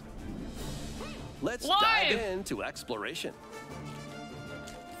Rabbids. Let's dive into exploration.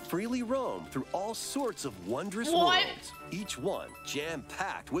 Freely roam through all sorts of wondrous What? worlds, each one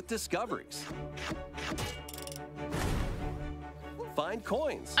jam-packed with discoveries. Find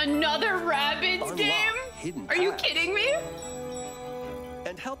coins. Another Rabbids Unlock game? hidden Are you paths. kidding me?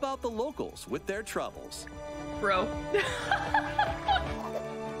 And help out the locals with their troubles. Bro.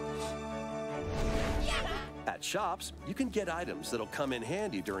 At shops, you can get items that'll come in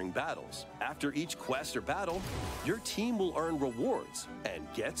handy during battles. After each quest or battle, your team will earn rewards and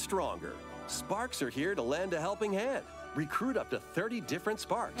get stronger. Sparks are here to lend a helping hand. Recruit up to 30 different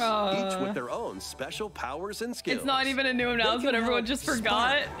Sparks, each with their own special powers and skills. It's not even a new They announcement. can Everyone help just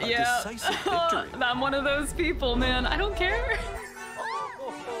forgot. spark a Yeah. decisive victory. I'm one of those people, man. I don't care.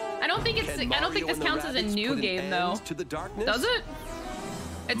 I don't think it's. Can I don't think Mario this and the counts as a Rabbids new put an game though. end to the darkness? Does it?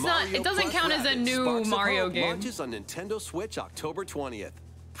 It's not. Mario It doesn't plus count as a Rabbids new Sparks of Mario Hope game. launches on Nintendo Switch October 20th.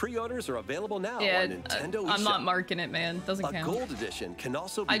 Pre-orders are available now Yeah, on Nintendo I'm not eShop. marking it, man. Doesn't A count. gold edition can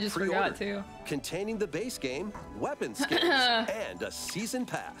also be I just pre-ordered, forgot to. containing the base game, weapon skins, and a season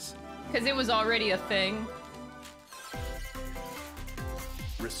pass. Because it was already a thing.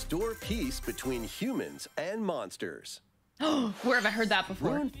 Restore peace between humans and monsters. Where have I heard that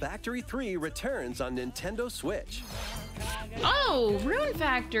before? Rune Factory 3 returns on Nintendo Switch. Oh, Rune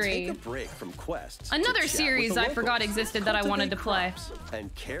Factory. Take a break from quests. to Another chat series with the I forgot locals, existed that I wanted to play. cultivate crops,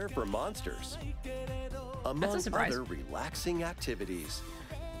 and care for monsters. Among surprise. other relaxing activities.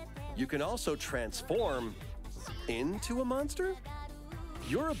 You can also transform into a monster?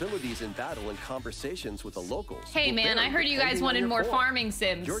 Your abilities in battle and conversations with the locals. Hey man, I heard you guys wanted more farming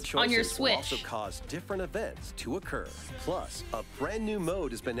sims on your Switch. Will also cause different events to occur. Plus, a brand new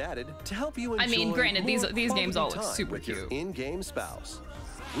mode has been added to help you enjoy. I mean, granted, these games all look time super with your cute. in-game spouse.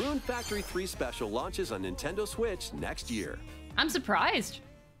 Rune Factory 3 Special launches on Nintendo Switch next year. I'm surprised.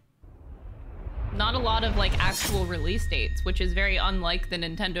 Not a lot of like actual release dates, which is very unlike the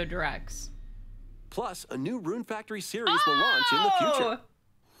Nintendo Directs. Plus, a new Rune Factory series will launch in the future.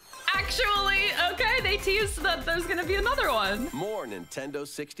 Actually, okay, they teased that there's gonna be another one. More Nintendo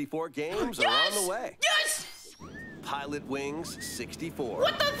 64 games are on the way. Yes! Pilot Wings 64.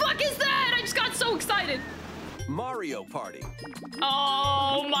 What the fuck is that? I just got so excited. Mario Party.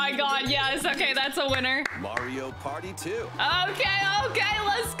 Oh my god, yes. Okay, that's a winner. Mario Party 2. Okay,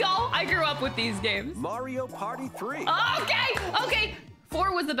 let's go. I grew up with these games. Mario Party 3. Okay.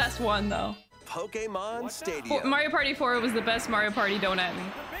 4 was the best one, though. Pokemon Stadium. Mario Party 4 was the best Mario Party, don't at me.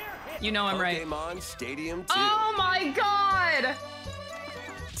 You know I'm right. Pokemon Stadium 2. Oh my god!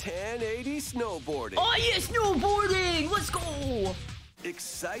 1080 snowboarding. Oh yeah, snowboarding! Let's go!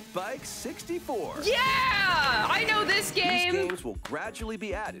 Excite Bike 64. Yeah! I know this game! These games will gradually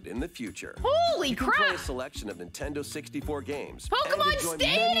be added in the future. Holy you crap! You can play a selection of Nintendo 64 games Pokemon and enjoy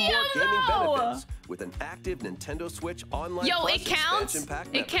Stadium, many more gaming though! benefits with an active Nintendo Switch online Yo, Plus it counts! expansion pack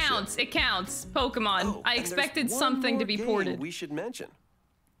It counts! It counts! Pokemon. Oh, I expected something to be ported. We should mention.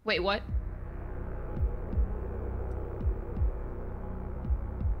 Wait, what?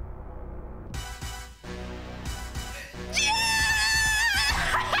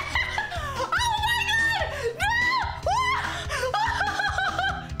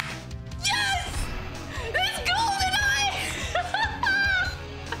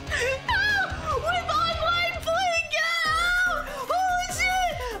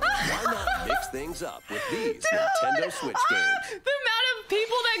 Things up with these Nintendo Switch games. The amount of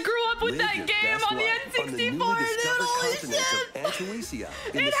people that grew up with that game on the N64 on the newly discovered continent of Antuisia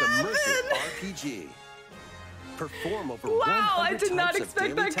in this immersive RPG. Perform over 100 I did not types of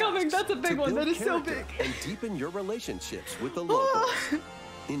expect daily that coming. tasks That's a big to one. build That is so character big. And deepen your relationships with the locals.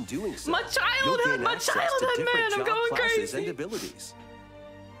 In doing so, my childhood, man, I'm going crazy. And abilities.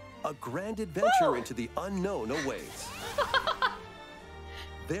 A grand adventure into the unknown awaits.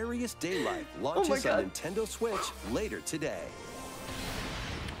 Various Daylight launches on Nintendo Switch later today.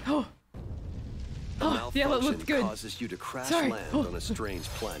 Oh, yeah, that looked good. Causes you to crash land on a strange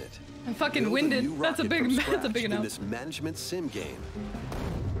planet. I'm fucking winded. That's a big enough. In this management sim game.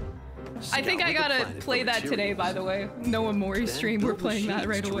 I think I gotta play that today, by the way. Noah Mori stream, we're playing that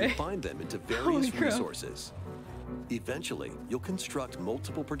right away. Find them into various resources. Eventually, you'll construct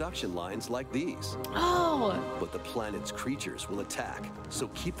multiple production lines like these. Oh! But the planet's creatures will attack, so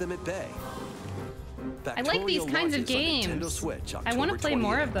keep them at bay. I like these kinds of games. Switch, I want to play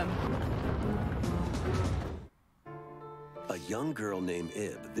more of them. A young girl named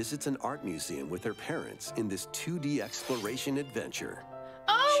Ib visits an art museum with her parents in this 2D exploration adventure.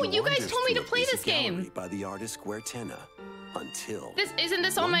 Oh, you guys told me to play this game. By the artist Guertena, until isn't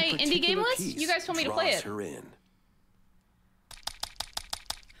this on my indie game list? You guys told me to play it. Her in.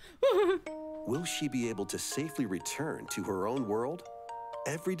 Will she be able to safely return to her own world?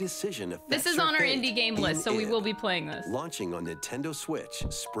 Every decision affects This is on our indie game list, so we will be playing this. Launching on Nintendo Switch,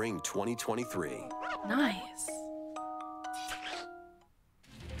 spring 2023. Nice.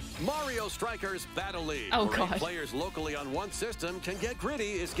 Mario Strikers Battle League. Oh, where God. Players locally on one system can get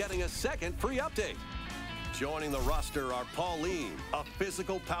gritty is getting a second free update. Joining the roster are Pauline, a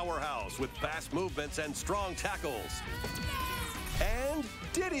physical powerhouse with fast movements and strong tackles. And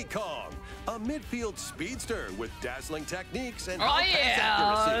Diddy Kong, a midfield speedster with dazzling techniques and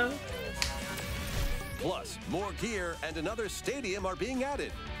accuracy. Plus, more gear and another stadium are being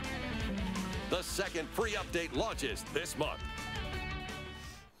added. The second free update launches this month.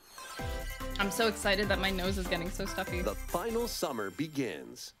 I'm so excited that my nose is getting so stuffy. The final summer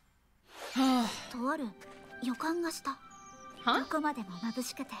begins. Huh? どこまでも眩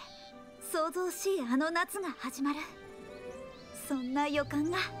しくて想像しいあの夏が始まる。そんな予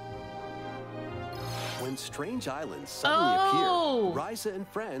感が。When strange islands suddenly appear, Ryza and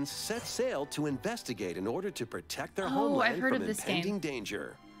friends set sail to investigate in order to protect their homeland from impending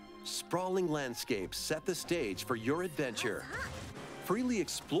danger. Sprawling landscapes set the stage for your adventure. Freely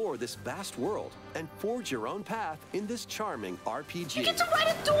explore this vast world and forge your own path in this charming RPG. You get to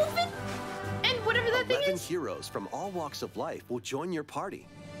ride a dolphin? And whatever that thing is? 11 heroes from all walks of life will join your party.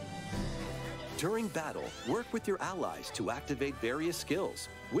 During battle, work with your allies to activate various skills,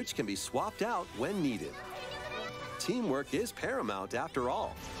 which can be swapped out when needed. Teamwork is paramount after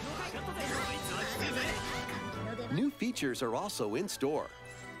all. New features are also in store.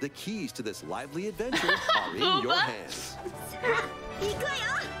 The keys to this lively adventure are in your hands.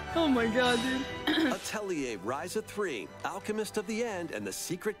 Oh my god, dude. Atelier Ryza 3, Alchemist of the End, and the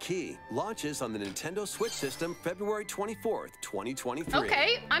Secret Key launches on the Nintendo Switch system February 24th, 2023.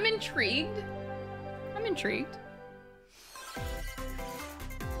 Okay, I'm intrigued. I'm intrigued.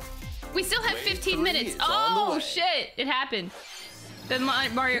 We still have 15 minutes. Oh shit, it happened. The Mario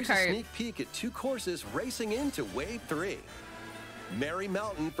Here's a Kart. sneak peek at 2 courses racing into Wave 3. Merry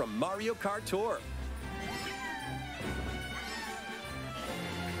Mountain from Mario Kart Tour.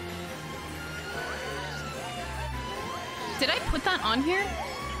 Did I put that on here?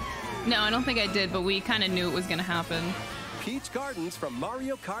 No, I don't think I did, but we kind of knew it was gonna happen. Peach Gardens from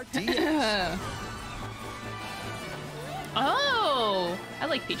Mario Kart DS. Oh, I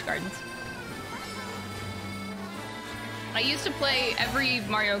like Peach Gardens. I used to play every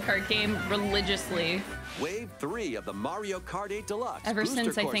Mario Kart game religiously. Wave 3 of the Mario Kart 8 Deluxe Ever Booster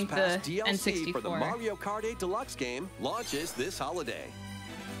since, I Course think, Pass the DLC for the N64. Mario Kart 8 Deluxe game launches this holiday.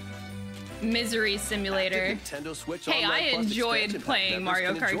 Misery Simulator. Nintendo Switch Hey, Online I Plus enjoyed expansion pack playing members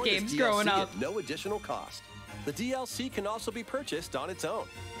Mario can Kart enjoy this games DLC growing up. at no additional cost. The DLC can also be purchased on its own.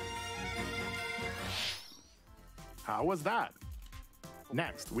 How was that?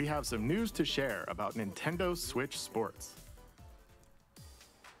 Next, we have some news to share about Nintendo Switch Sports.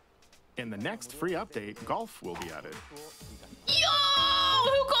 In the next free update, golf will be added. Yo!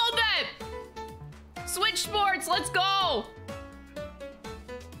 Who called that? Switch Sports, let's go!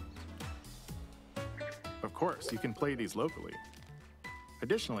 Of course, you can play these locally.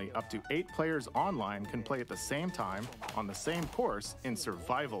 Additionally, up to 8 players online can play at the same time on the same course in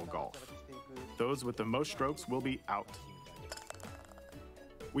survival golf. Those with the most strokes will be out.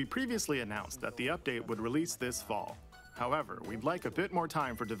 We previously announced that the update would release this fall. However, we'd like a bit more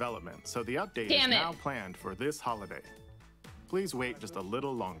time for development, so the update is now planned for this holiday. Please wait just a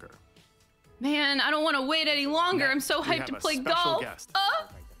little longer. Man, I don't want to wait any longer. I'm so hyped to play golf. Guest.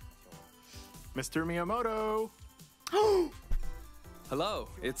 Mr. Miyamoto! Hello,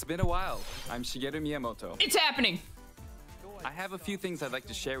 it's been a while. I'm Shigeru Miyamoto. It's happening! I have a few things I'd like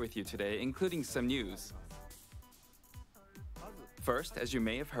to share with you today, including some news. First, as you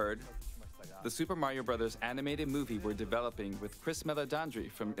may have heard, the Super Mario Bros. Animated movie we're developing with Chris Meledandri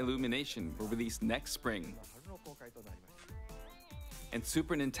from Illumination will release next spring. And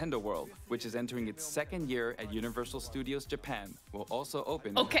Super Nintendo World, which is entering its 2nd year at Universal Studios Japan, will also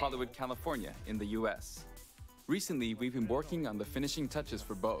open in Hollywood, California in the US. Recently, we've been working on the finishing touches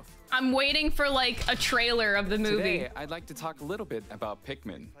for both. I'm waiting for like a trailer of the movie. Today, I'd like to talk a little bit about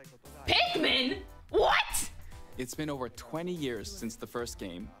Pikmin. Pikmin? What? It's been over 20 years since the first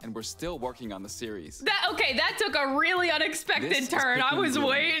game, and we're still working on the series. That took a really unexpected turn. I was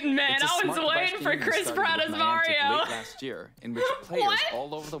waiting, man. I was waiting for Chris Pratt as Mario. Late last year, in which players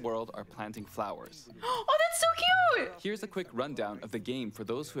all over the world are planting flowers. Oh, that's so cute! Here's a quick rundown of the game for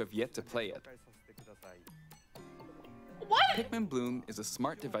those who have yet to play it. What? Pikmin Bloom is a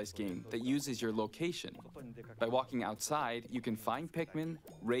smart device game that uses your location. By walking outside, you can find Pikmin,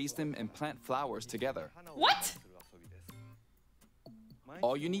 raise them, and plant flowers together. What?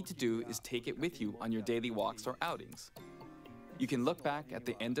 All you need to do is take it with you on your daily walks or outings. You can look back at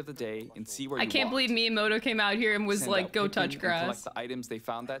the end of the day and see where you I can't believe Miyamoto came out here and was like, go touch grass. Collect the items they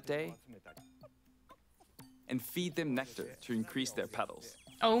found that day, and feed them nectar to increase their petals.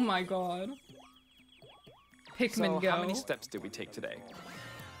 Oh my god. Pikmin so Go. How many steps did we take today?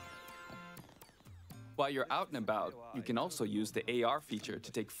 While you're out and about, you can also use the AR feature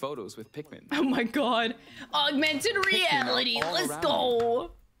to take photos with Pikmin. Oh my god. Augmented reality, let's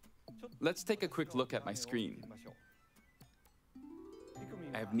go! Let's take a quick look at my screen.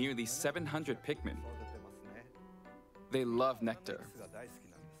 I have nearly 700 Pikmin. They love nectar.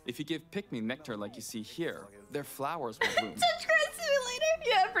 If you give Pikmin nectar like you see here, their flowers will bloom. Touch grass simulator?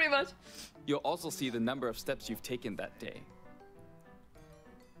 Yeah, pretty much. You'll also see the number of steps you've taken that day.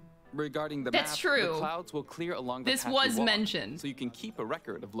 Regarding the That's map, true. the clouds will clear along the This path was you walk, mentioned. so you can keep a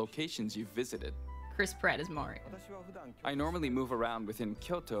record of locations you've visited. Chris Pratt is Mario. I normally move around within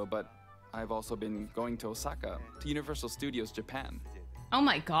Kyoto, but I've also been going to Osaka, to Universal Studios Japan. Oh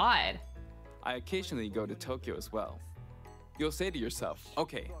my god. I occasionally go to Tokyo as well. You'll say to yourself,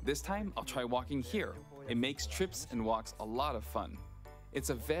 okay, this time I'll try walking here. It makes trips and walks a lot of fun. It's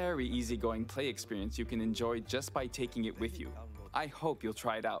a very easygoing play experience you can enjoy just by taking it with you. I hope you'll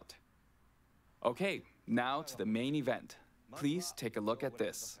try it out. Okay, now to the main event. Please take a look at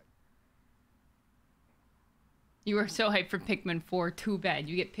this. You were so hyped for Pikmin 4, too bad.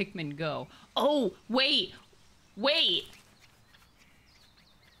 You get Pikmin Go. Oh, wait. Wait.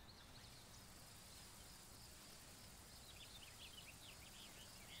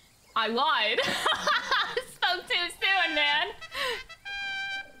 I lied. Spoke too soon, man.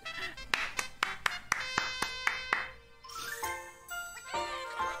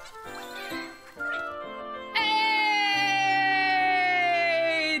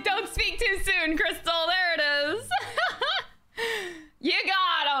 Hey! Don't speak too soon, Crystal. There it is. You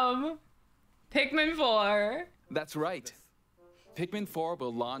got him. Pikmin 4. That's right. Pikmin 4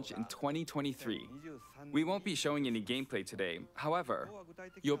 will launch in 2023. We won't be showing any gameplay today. However,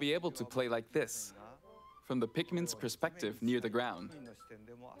 you'll be able to play like this, from the Pikmin's perspective near the ground.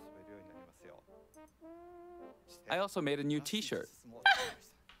 I also made a new t-shirt.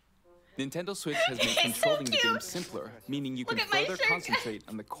 Nintendo Switch has made controlling the game simpler, meaning you can further concentrate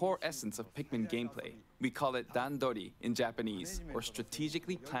on the core essence of Pikmin gameplay. We call it Dandori in Japanese, or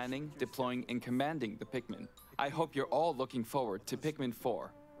strategically planning, deploying, and commanding the Pikmin. I hope you're all looking forward to Pikmin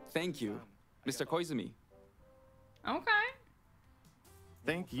 4. Thank you, Mr. Koizumi. Okay.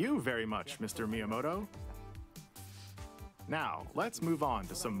 Thank you very much, Mr. Miyamoto. Now, let's move on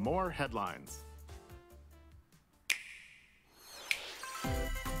to some more headlines.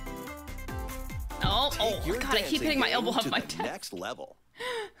 Oh God, I keep hitting my elbow off my desk. Next level.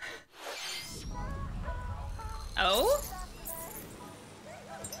 Oh?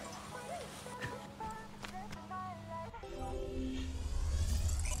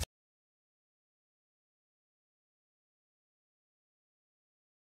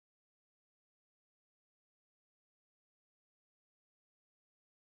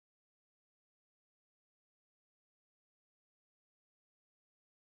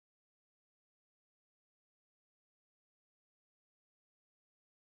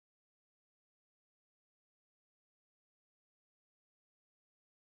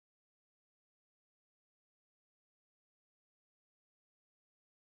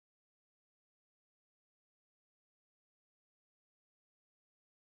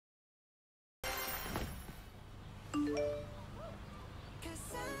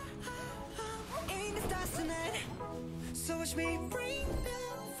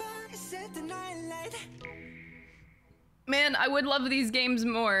 Man, I would love these games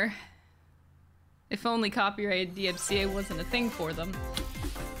more. If only copyrighted DMCA wasn't a thing for them.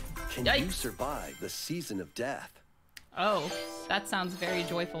 Can you survive the season of death? Oh, that sounds very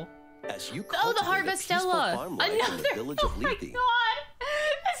joyful. As you the Harvestella! Another! Village oh of my Lethe. God!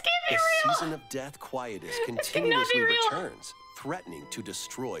 This can't be the real! Season of Death quietus cannot be continuously real. returns, threatening to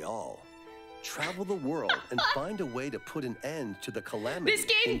destroy all. Travel the world and find a way to put an end to the calamity. This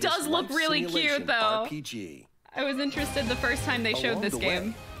game in does look life really cute, simulation though. RPG. I was interested the first time they showed Along this the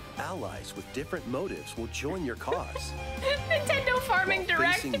game. way, allies with different motives will join your cause. Nintendo Farming While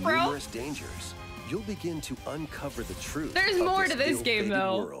Direct, facing bro. numerous dangers, you'll begin to uncover the truth. There's of more to this ill-fated game,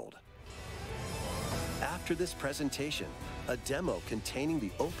 though. World. After this presentation, a demo containing the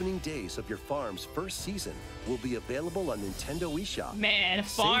opening days of your farm's first season will be available on Nintendo eShop. Man,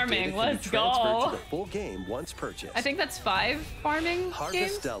 Save farming, data can let's be transferred go. to the full game once purchased. I think that's 5 farming games.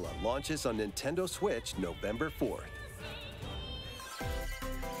 Harvestella launches on Nintendo Switch November 4th.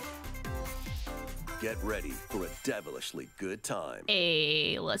 Get ready for a devilishly good time.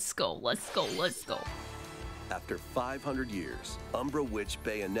 Hey, let's go, let's go, let's go. After 500 years, Umbra Witch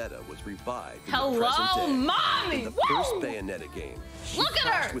Bayonetta was revived in the Hello, present day. mommy! In the Woo! first Bayonetta game, she Look at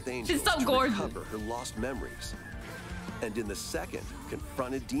clashed her! with She's angels so to gorgeous. recover her lost memories. And in the second,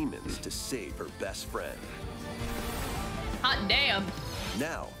 confronted demons to save her best friend. Hot damn.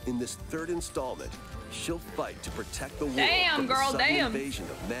 Now, in this third installment, she'll fight to protect the world Damn, from girl, the sudden damn. invasion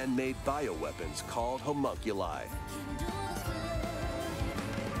of man-made bioweapons called homunculi.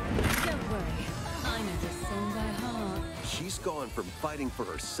 Don't worry, I know this song by heart. She's gone from fighting for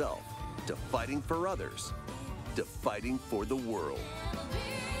herself to fighting for others to fighting for the world.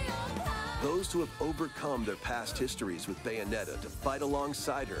 Those who have overcome their past histories with Bayonetta to fight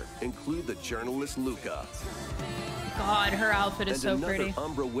alongside her include the journalist Luca. God, her outfit is so and another pretty.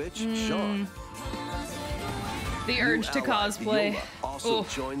 Umbra Witch, Sean. The New urge to ally cosplay. Viola also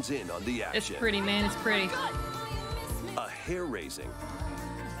Oof. joins in on the action. It's pretty, man, it's pretty. A hair-raising,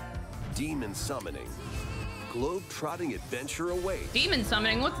 demon summoning, globe-trotting adventure awaits Demon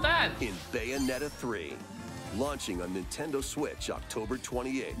summoning, what's that? in Bayonetta 3, launching on Nintendo Switch October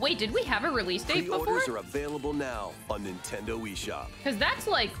 28th. Wait, did we have a release date before? Pre-orders are available now on Nintendo eShop. Because that's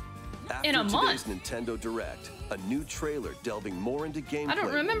like After in a today's month. Nintendo Direct, a new trailer delving more into gameplay. I don't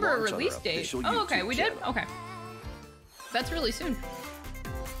will remember a launch on our release date. official Oh, okay, YouTube we did? channel. Okay. That's really soon.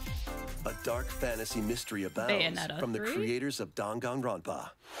 A dark fantasy mystery abounds Bayonetta from the 3? creators of Danganronpa.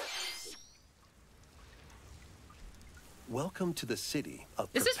 Welcome to the city of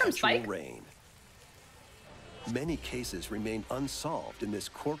This is from perpetual Spike? rain. Many cases remain unsolved in this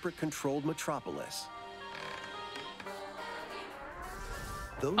corporate-controlled metropolis.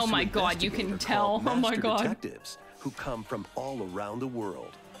 Those Oh my who God, you investigate can are tell. called Oh my master God. detectives who come from all around the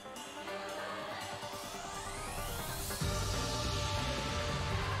world.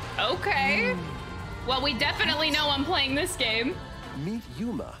 Okay. Well, we definitely know I'm playing this game. Meet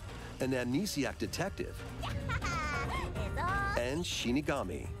Yuma, an amnesiac detective, and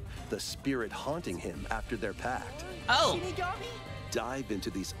Shinigami, the spirit haunting him after their pact. Oh. Dive into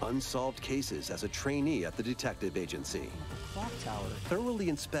these unsolved cases as a trainee at the detective agency. Clock tower. Thoroughly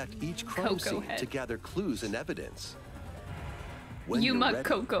inspect each crime Cocoa scene Head. to gather clues and evidence. When Yuma you're ready,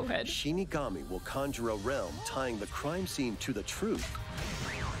 Cocoa Head. Shinigami will conjure a realm tying the crime scene to the truth.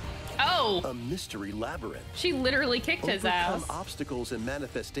 Oh. A mystery labyrinth. She literally kicked his Overcome ass. obstacles and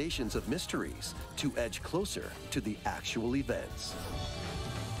manifestations of mysteries to edge closer to the actual events.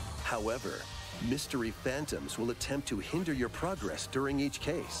 However, mystery phantoms will attempt to hinder your progress during each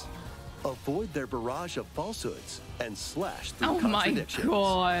case. Avoid their barrage of falsehoods and slash through Oh my contradictions.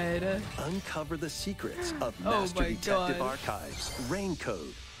 God. Uncover the secrets of Oh Master my Detective God. Archives Rain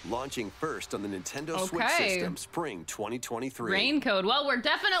Code, launching first on the Nintendo Switch Okay. system spring 2023. Rain Code. Well, we're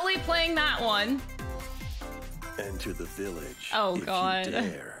definitely playing that one. Enter the village. Oh, if God. You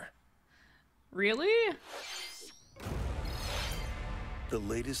dare. Really? The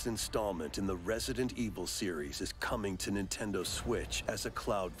latest installment in the Resident Evil series is coming to Nintendo Switch as a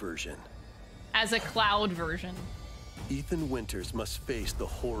cloud version. As a cloud version. Ethan Winters must face the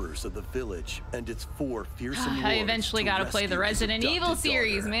horrors of the village and its 4 fearsome I lords eventually to gotta play the rescue his Resident Evil adopted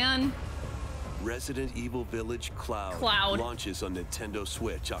series, daughter. man. Resident Evil Village Cloud launches on Nintendo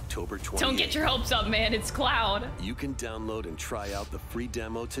Switch October 28th. Don't get your hopes up, man. It's Cloud. You can download and try out the free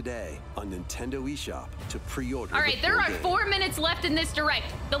demo today on Nintendo eShop to pre-order. All right, the there full are game. 4 minutes left in this direct.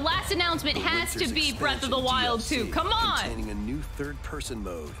 The last announcement The has to Winters be Breath of the Expansion Wild DLC, 2. Come on. Containing a new third-person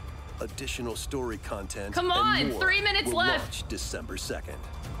mode, additional story content, Come and on, more 3 minutes will left. launch December 2nd.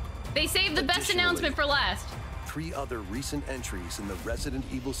 They saved the best Additionally, announcement for last. 3 other recent entries in the Resident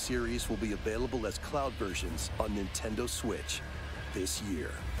Evil series will be available as cloud versions on Nintendo Switch this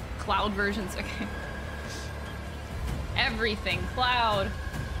year. Cloud versions, okay. Everything, Cloud.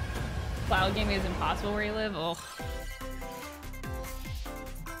 Cloud gaming is impossible where you live. Ugh.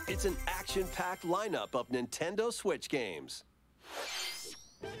 It's an action-packed lineup of Nintendo Switch games.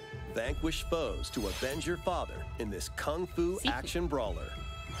 Vanquish foes to avenge your father in this kung fu action brawler.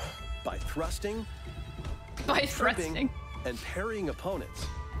 By thrusting, tripping, and parrying opponents,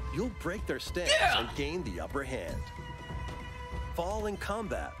 you'll break their stance and gain the upper hand. Fall in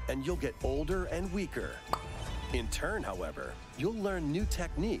combat and you'll get older and weaker. In turn, however, you'll learn new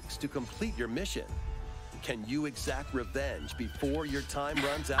techniques to complete your mission. Can you exact revenge before your time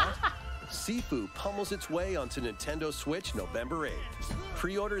runs out? Sifu pummels its way onto Nintendo Switch November 8th.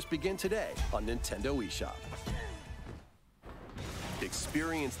 Pre-orders begin today on Nintendo eShop.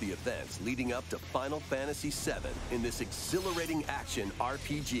 Experience the events leading up to Final Fantasy VII in this exhilarating action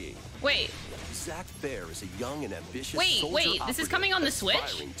RPG. Wait. Zack Fair is a young and ambitious Wait, soldier this is coming on the Switch?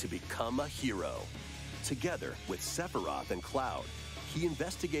 aspiring to become a hero. Together with Sephiroth and Cloud, he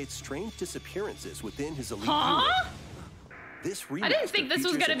investigates strange disappearances within his elite unit. This I didn't think this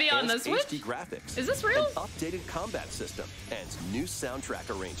was features gonna be on the enhanced Switch. HD graphics, Is this real? an updated combat system, and new soundtrack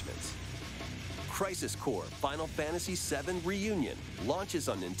arrangements. Crisis Core Final Fantasy VII Reunion launches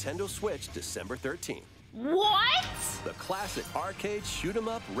on Nintendo Switch December 13th. What? The classic arcade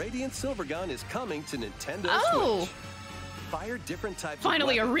shoot-'em-up Radiant Silvergun is coming to Nintendo Oh. Switch. Fire different types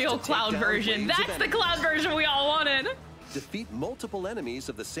Finally, of a weapons real to take Cloud down version. waves of That's the enemies. Cloud version we all wanted. Defeat multiple enemies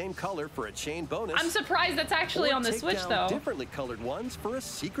of the same color for a chain bonus. I'm surprised that's actually or on the take Switch, down though. differently colored ones for a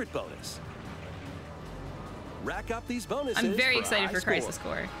secret bonus. Rack up these bonuses. I'm very a excited high for score. Crisis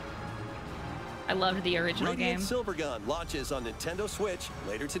Core. I loved the original Radiant game. Silvergun launches on Nintendo Switch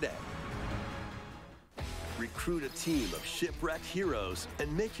later today. Recruit a team of shipwrecked heroes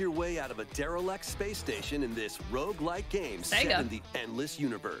and make your way out of a derelict space station in this roguelike game set Sega. in the endless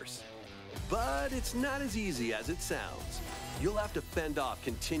universe. But it's not as easy as it sounds. You'll have to fend off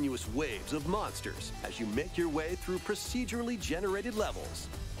continuous waves of monsters as you make your way through procedurally generated levels.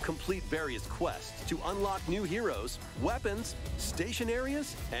 Complete various quests to unlock new heroes, weapons, station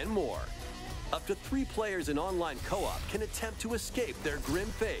areas, and more. Up to 3 players in online co-op can attempt to escape their grim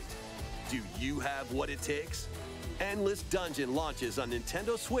fate. Do you have what it takes? Endless Dungeon launches on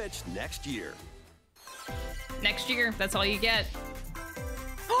Nintendo Switch next year. Next year, that's all you get.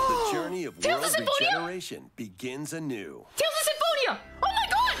 The journey of Tales world of Symphonia? regeneration begins anew. Tales of Symphonia! Oh my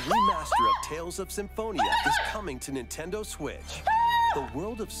god! Remaster of Tales of Symphonia is coming to Nintendo Switch. The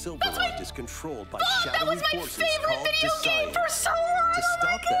world of Silverlight is controlled by shadowy that was my forces favorite called video game Design. for so long! To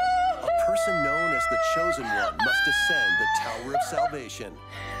stop them, a person known as the Chosen One must ascend the Tower of Salvation.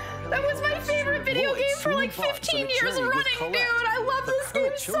 That was my favorite video game for like 15 years running, dude! I love this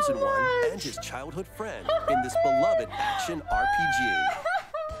game so much! Chosen One and his childhood friend in this beloved action RPG.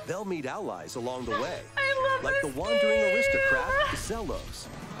 They'll meet allies along the way, like the wandering aristocrat Zelos,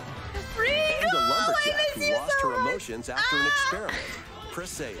 and a lumberjack who lost her emotions after an experiment,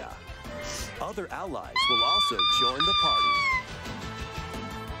 Presea. Other allies will also join the party.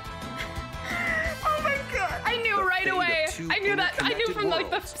 Oh my god! I knew right away. I knew that. I knew from like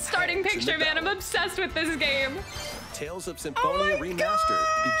the starting picture, man. I'm obsessed with this game. Tales of Symphonia Remastered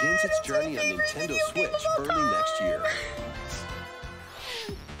begins its journey on Nintendo Switch early next year.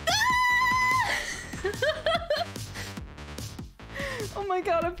 Oh my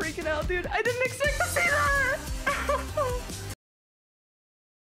god, I'm freaking out, dude. I didn't expect to see that!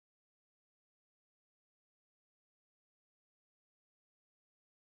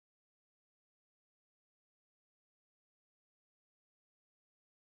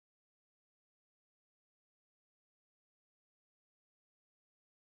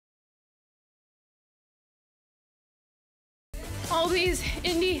 All these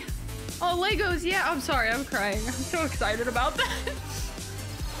indie... Oh, Legos, yeah, I'm sorry, I'm crying. I'm so excited about that.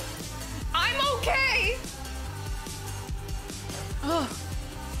 I'm okay! Oh,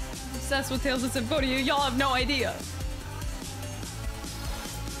 I'm obsessed with Tales of Symphonia, y'all have no idea.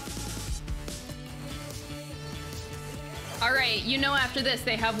 All right, you know after this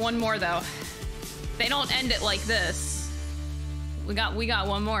they have one more though. They don't end it like this. We got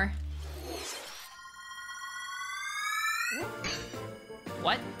one more.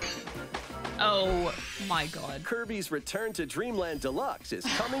 What? Oh my god. Kirby's Return to Dreamland Deluxe is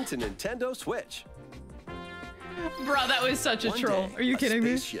coming to Nintendo Switch. Bro, that was such a troll. Are you kidding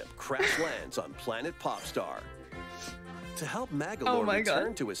me? A spaceship crash lands on planet Popstar. To help Magalore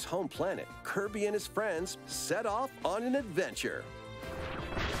return to his home planet, Kirby and his friends set off on an adventure.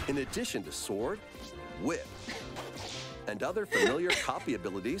 In addition to sword, whip, and other familiar copy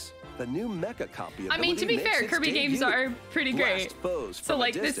abilities, the new mecha copy ability I mean, to be fair, Kirby games are pretty great. So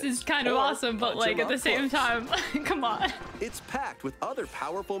like, this is kind of awesome, but like at the same time, come on. It's packed with other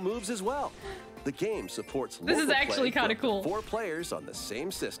powerful moves as well. The game supports this is actually kind of cool. 4 players on the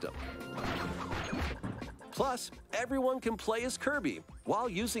same system. Plus, everyone can play as Kirby while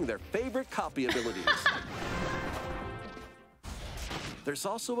using their favorite copy abilities. There's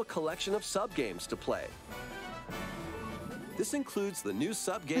also a collection of sub-games to play. This includes the new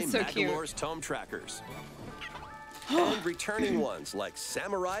sub-game Magalore's Tome Trackers. And returning ones like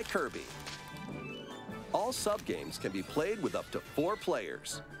Samurai Kirby. All sub-games can be played with up to 4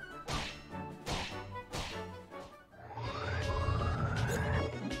 players.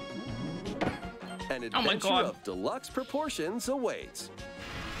 An adventure of deluxe proportions awaits.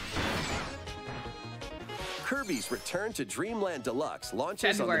 Kirby's Return to Dreamland Deluxe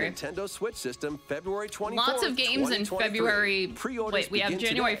launches on the Nintendo Switch system February 24th. Lots of games in February. Wait, we have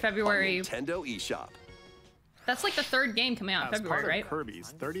January, February. Nintendo eShop. That's like the 3rd game coming out in February, right? As part of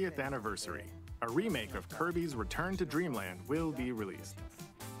Kirby's 30th anniversary, a remake of Kirby's Return to Dreamland will be released.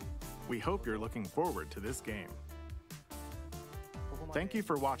 We hope you're looking forward to this game. Thank you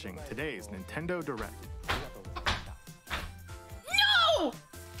for watching today's Nintendo Direct. No!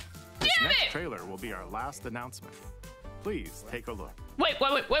 This next trailer will be our last announcement. Please take a look. Wait.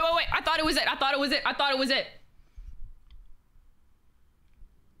 I thought it was it. I thought it was it.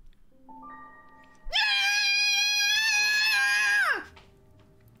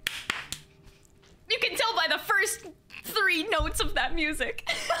 You can tell by the first 3 notes of that music.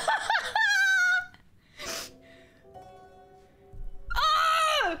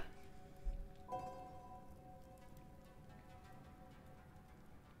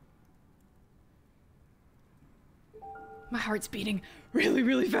 My heart's beating really,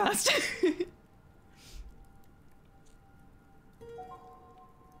 really fast.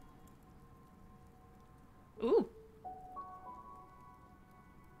 Ooh.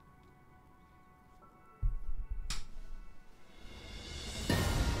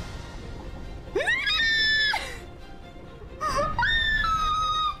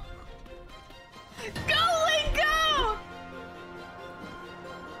 Go!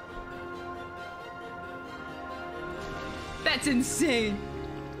 That's insane.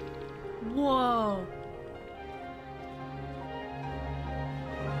 Whoa.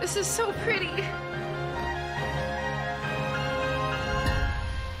 This is so pretty.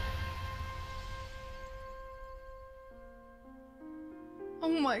 Oh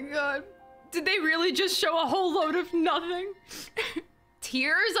my god. Did they really just show a whole load of nothing?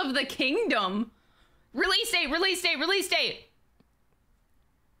 Tears of the Kingdom. Release date, release date, release date.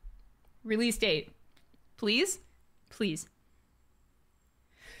 Release date. Please? Please.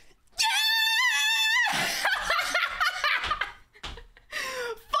 Yeah!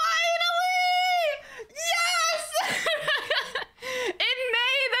 Finally! Yes! In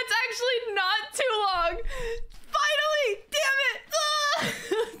May, that's actually not too long. Finally! Damn it!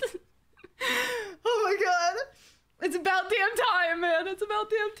 Oh my god. It's about damn time, man. It's about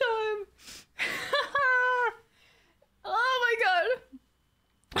damn time. Oh my god.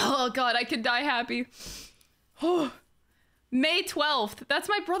 Oh god, I could die happy. Oh, May 12th. That's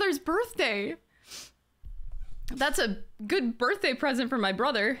my brother's birthday. That's a good birthday present for my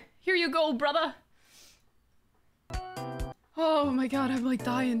brother. Here you go, brother. Oh my god, I'm like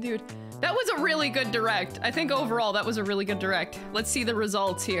dying, dude. That was a really good direct. I think overall that was a really good direct. Let's see the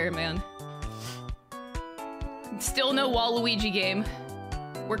results here, man. Still no Waluigi game.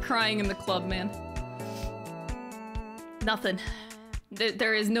 We're crying in the club, man. Nothing.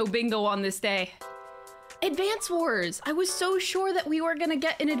 There is no bingo on this day. Advance Wars! I was so sure that we were gonna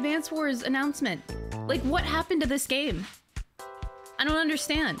get an Advance Wars announcement. Like, what happened to this game? I don't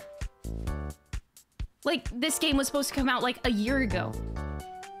understand. Like, this game was supposed to come out like a year ago.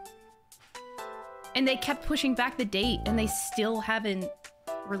 And they kept pushing back the date, and they still haven't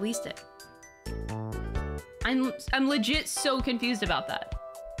released it. I'm legit so confused about that.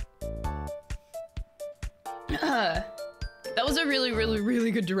 That was a really, really,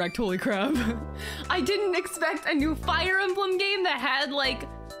 really good direct, holy crap. I didn't expect a new Fire Emblem game that had like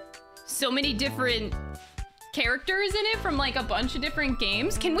so many different characters in it from like a bunch of different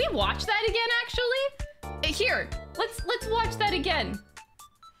games. Can we watch that again, actually? Here, let's watch that again.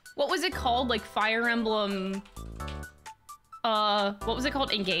 What was it called? Like Fire Emblem, what was it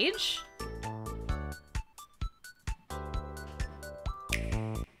called? Engage?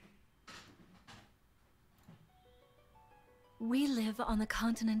 We live on the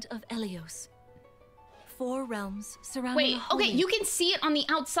continent of Elios. 4 realms surrounding. Wait, okay, you can see it on the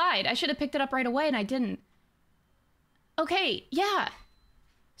outside. I should have picked it up right away and I didn't. Okay, yeah.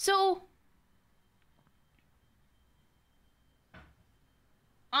 So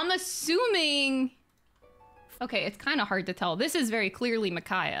I'm assuming. Okay, it's kind of hard to tell. This is very clearly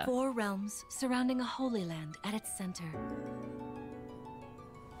Micaiah. 4 realms surrounding a holy land at its center.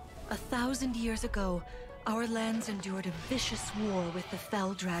 1,000 years ago, our lands endured a vicious war with the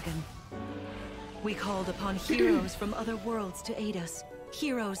Fell Dragon. We called upon heroes from other worlds to aid us.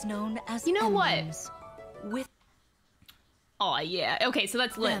 Heroes known as emblems. With oh yeah. Okay, so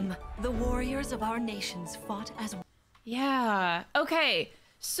that's them, the warriors of our nations fought as. Yeah. Okay.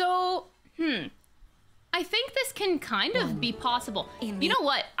 So, I think this can kind of be possible. You know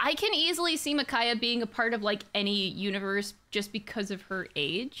what? I can easily see Micaiah being a part of like any universe just because of her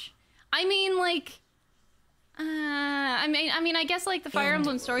age. I mean, like. I mean, I guess like the Fire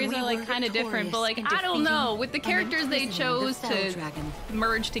Emblem stories are like kind of different, but like I don't know, with the characters they chose to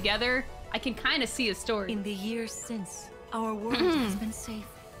merge together, I can kind of see a story. In the years since, our world has been safe.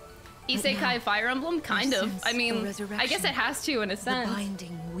 Isekai Fire Emblem, kind of. I mean, I guess it has to in a sense. The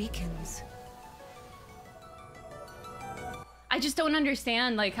binding weakens. I just don't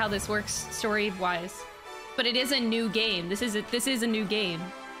understand like how this works story-wise, but it is a new game. This is a new game.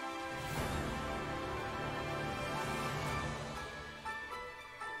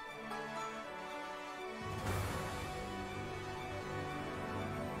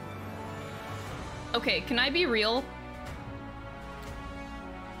 Okay, can I be real?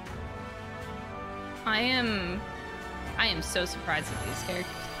 I am so surprised at these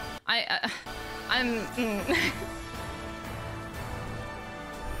characters.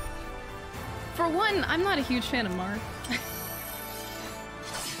 For one, I'm not a huge fan of Marth.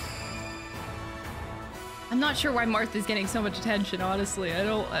 I'm not sure why Marth is getting so much attention, honestly. I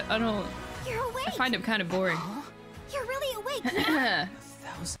don't. You're awake. I find him kind of boring. You're really awake. Yeah.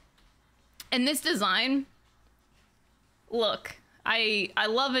 And this design, look, I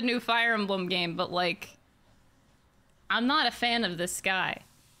love a new Fire Emblem game, but like, I'm not a fan of this guy.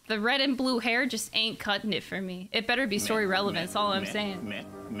 The red and blue hair just ain't cutting it for me. It better be story relevant, that's all I'm saying.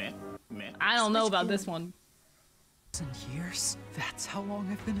 I don't know about this one. Years? That's how long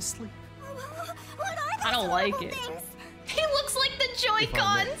I've been asleep. I don't like it. He looks like the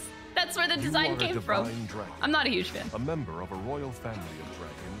Joy-Cons! That's where the design came from. Dragon, I'm not a huge fan. A member of a royal family of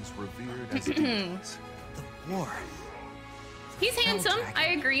dragons revered as demons. The war. He's handsome,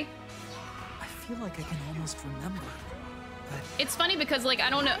 I agree. I feel like I can almost remember. But it's funny because like I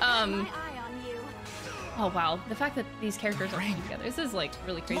don't know oh wow, the fact that these characters are playing together. This is like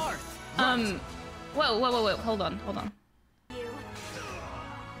really crazy. Whoa, hold on.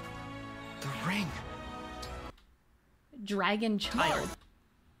 The ring. Dragon Child.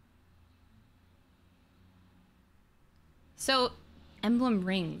 So, emblem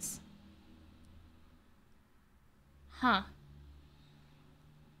rings. Huh.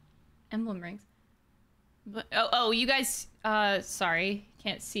 Emblem rings. But oh, you guys, sorry,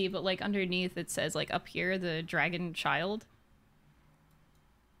 can't see, but like underneath it says like up here, the Dragon Child.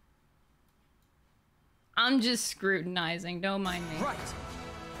 I'm just scrutinizing, don't mind me. Right.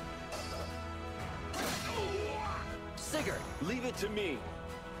 Sigurd, Leave it to me.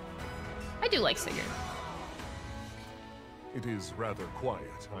 I do like Sigurd. It is rather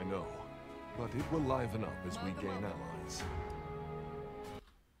quiet, I know, but it will liven up as we gain allies.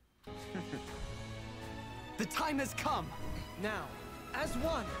 the time has come. Now, as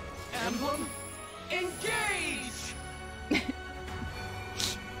one, emblem, engage!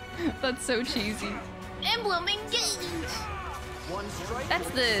 That's so cheesy. Emblem engage! One strike. That's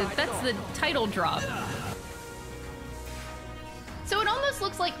the title drop. So it almost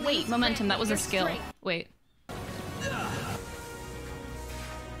looks like, wait, momentum, that was a skill. Wait.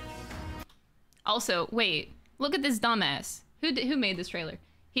 Also, wait, look at this dumbass. Who made this trailer?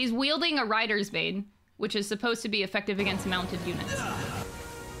 He's wielding a Rider's Bane, which is supposed to be effective against mounted units.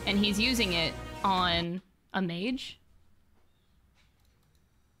 And he's using it on a mage?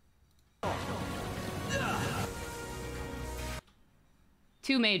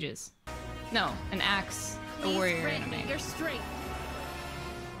 Two mages. No, an axe, a warrior, and a mage. Your strength.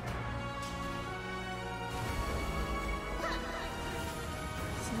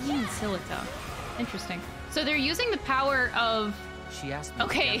 Selene Silica. Interesting. So they're using the power of... She asked me.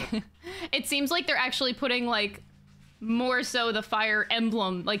 Okay. It seems like they're actually putting, like, more so the Fire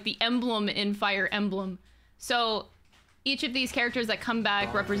Emblem, like the emblem in Fire Emblem. So each of these characters that come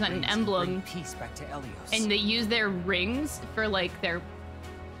back represent an emblem. Peace back to Elios. And they use their rings for, like, their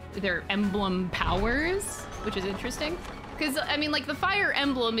emblem powers, which is interesting. Because, I mean, like, the Fire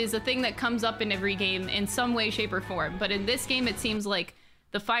Emblem is a thing that comes up in every game in some way, shape, or form. But in this game, it seems like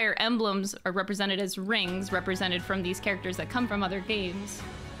the Fire Emblems are represented as rings, represented from these characters that come from other games.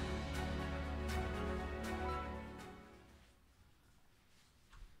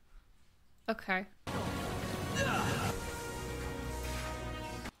 Okay.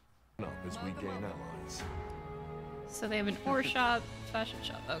 Up as we gain allies. So they have an ore shop, fashion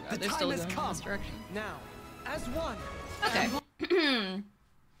shop. Oh god, they're still going in this direction. Now, as one. Okay.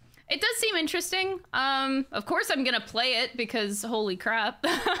 It does seem interesting. Of course I'm gonna play it because holy crap.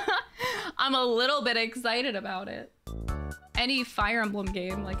 I'm a little bit excited about it. Any Fire Emblem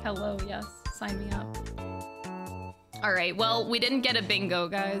game, like hello, yes, sign me up. All right, well, we didn't get a bingo,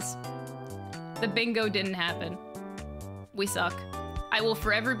 guys. The bingo didn't happen. We suck. I will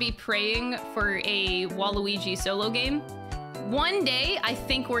forever be praying for a Waluigi solo game. One day, I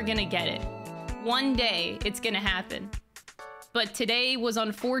think we're gonna get it. One day, it's gonna happen. But today was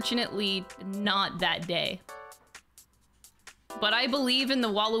unfortunately not that day. But I believe in the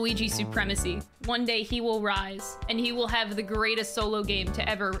Waluigi supremacy. One day he will rise, and he will have the greatest solo game to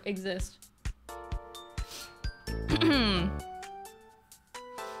ever exist.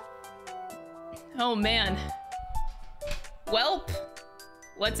 Oh man. Welp,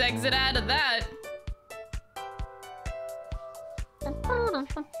 let's exit out of that.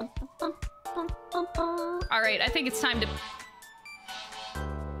 All right, I think it's time to...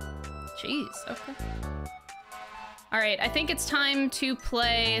 Jeez, okay. All right, I think it's time to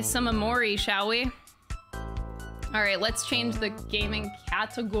play some Amori, shall we? All right, let's change the gaming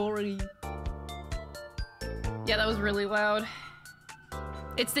category. Yeah, that was really loud.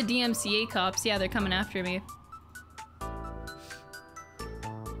 It's the DMCA cops. Yeah, they're coming after me.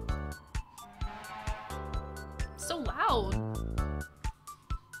 So loud.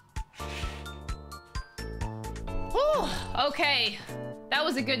 Whew, okay. That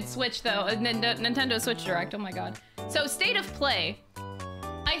was a good Switch, though. A Nintendo Switch Direct, oh my god. So, State of Play.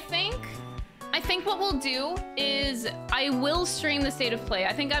 I think what we'll do is I will stream the State of Play.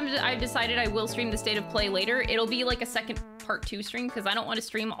 I've decided I will stream the State of Play later. It'll be like a second part 2 stream because I don't want to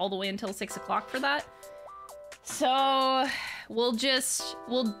stream all the way until 6 o'clock for that. So we'll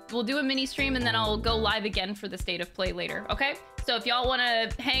do a mini stream and then I'll go live again for the State of Play later, okay? So if y'all want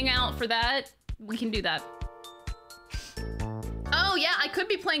to hang out for that, we can do that. Oh yeah, I could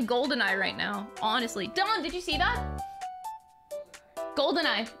be playing GoldenEye right now, honestly. Don, did you see that?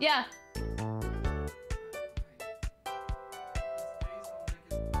 GoldenEye, yeah.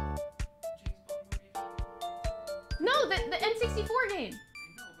 No, the N64 game.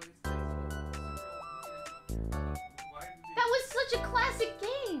 That was such a classic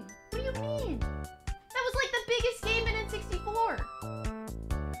game. What do you mean? That was like the biggest game in N64.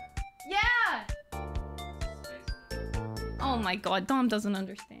 Yeah. Oh my god, Dom doesn't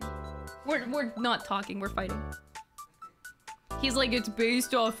understand. We're not talking, we're fighting. He's like, it's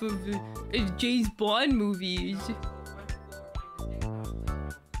based off of James Bond movies.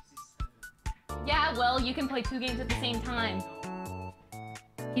 Yeah, well, you can play 2 games at the same time.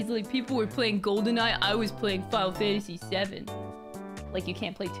 He's like, people were playing GoldenEye, I was playing Final Fantasy VII. Like, you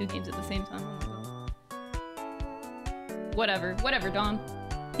can't play 2 games at the same time. Whatever, Dom.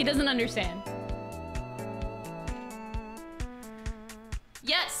 He doesn't understand.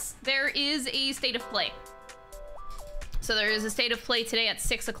 Yes, there is a state of play. So there is a state of play today at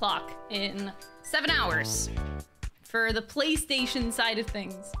 6 o'clock in 7 hours for the PlayStation side of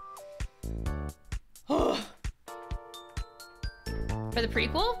things. For the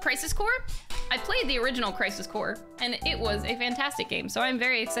prequel, Crisis Core, I played the original Crisis Core, and it was a fantastic game, so I'm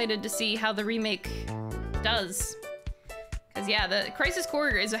very excited to see how the remake does. Because yeah, the Crisis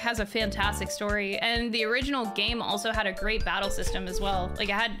Core has a fantastic story, and the original game also had a great battle system as well. Like,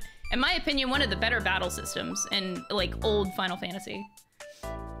 it had, in my opinion, one of the better battle systems in, like, old Final Fantasy.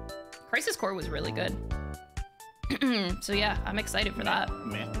 Crisis Core was really good. So yeah, I'm excited for that.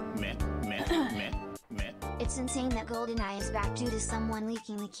 It's insane that GoldenEye is back due to someone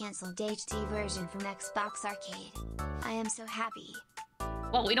leaking the cancelled HD version from Xbox Arcade. I am so happy.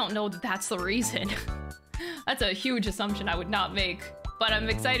 Well, we don't know that that's the reason. That's a huge assumption I would not make. But I'm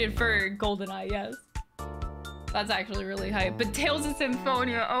excited for GoldenEye, yes. That's actually really hype. But Tales of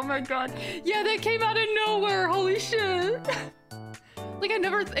Symphonia, oh my god. Yeah, that came out of nowhere, holy shit. Like, I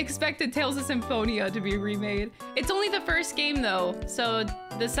never expected Tales of Symphonia to be remade. It's only the first game, though, so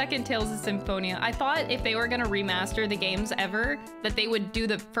the second Tales of Symphonia. I thought if they were gonna remaster the games ever, that they would do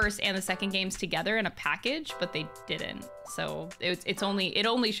the first and the second games together in a package, but they didn't. So it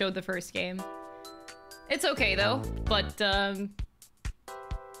only showed the first game. It's okay, though, but,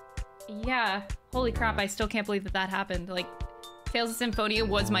 yeah. Holy crap, I still can't believe that that happened. Like, Tales of Symphonia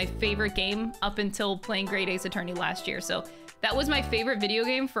was my favorite game up until playing Great Ace Attorney last year, so that was my favorite video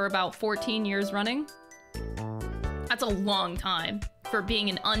game for about 14 years running. That's a long time for being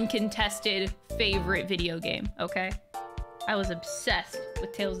an uncontested favorite video game, okay? I was obsessed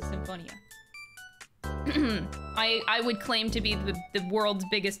with Tales of Symphonia. I would claim to be the world's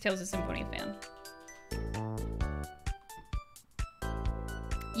biggest Tales of Symphonia fan.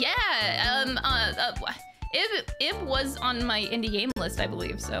 Yeah, it was on my indie game list, I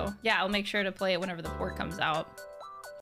believe, so yeah, I'll make sure to play it whenever the port comes out.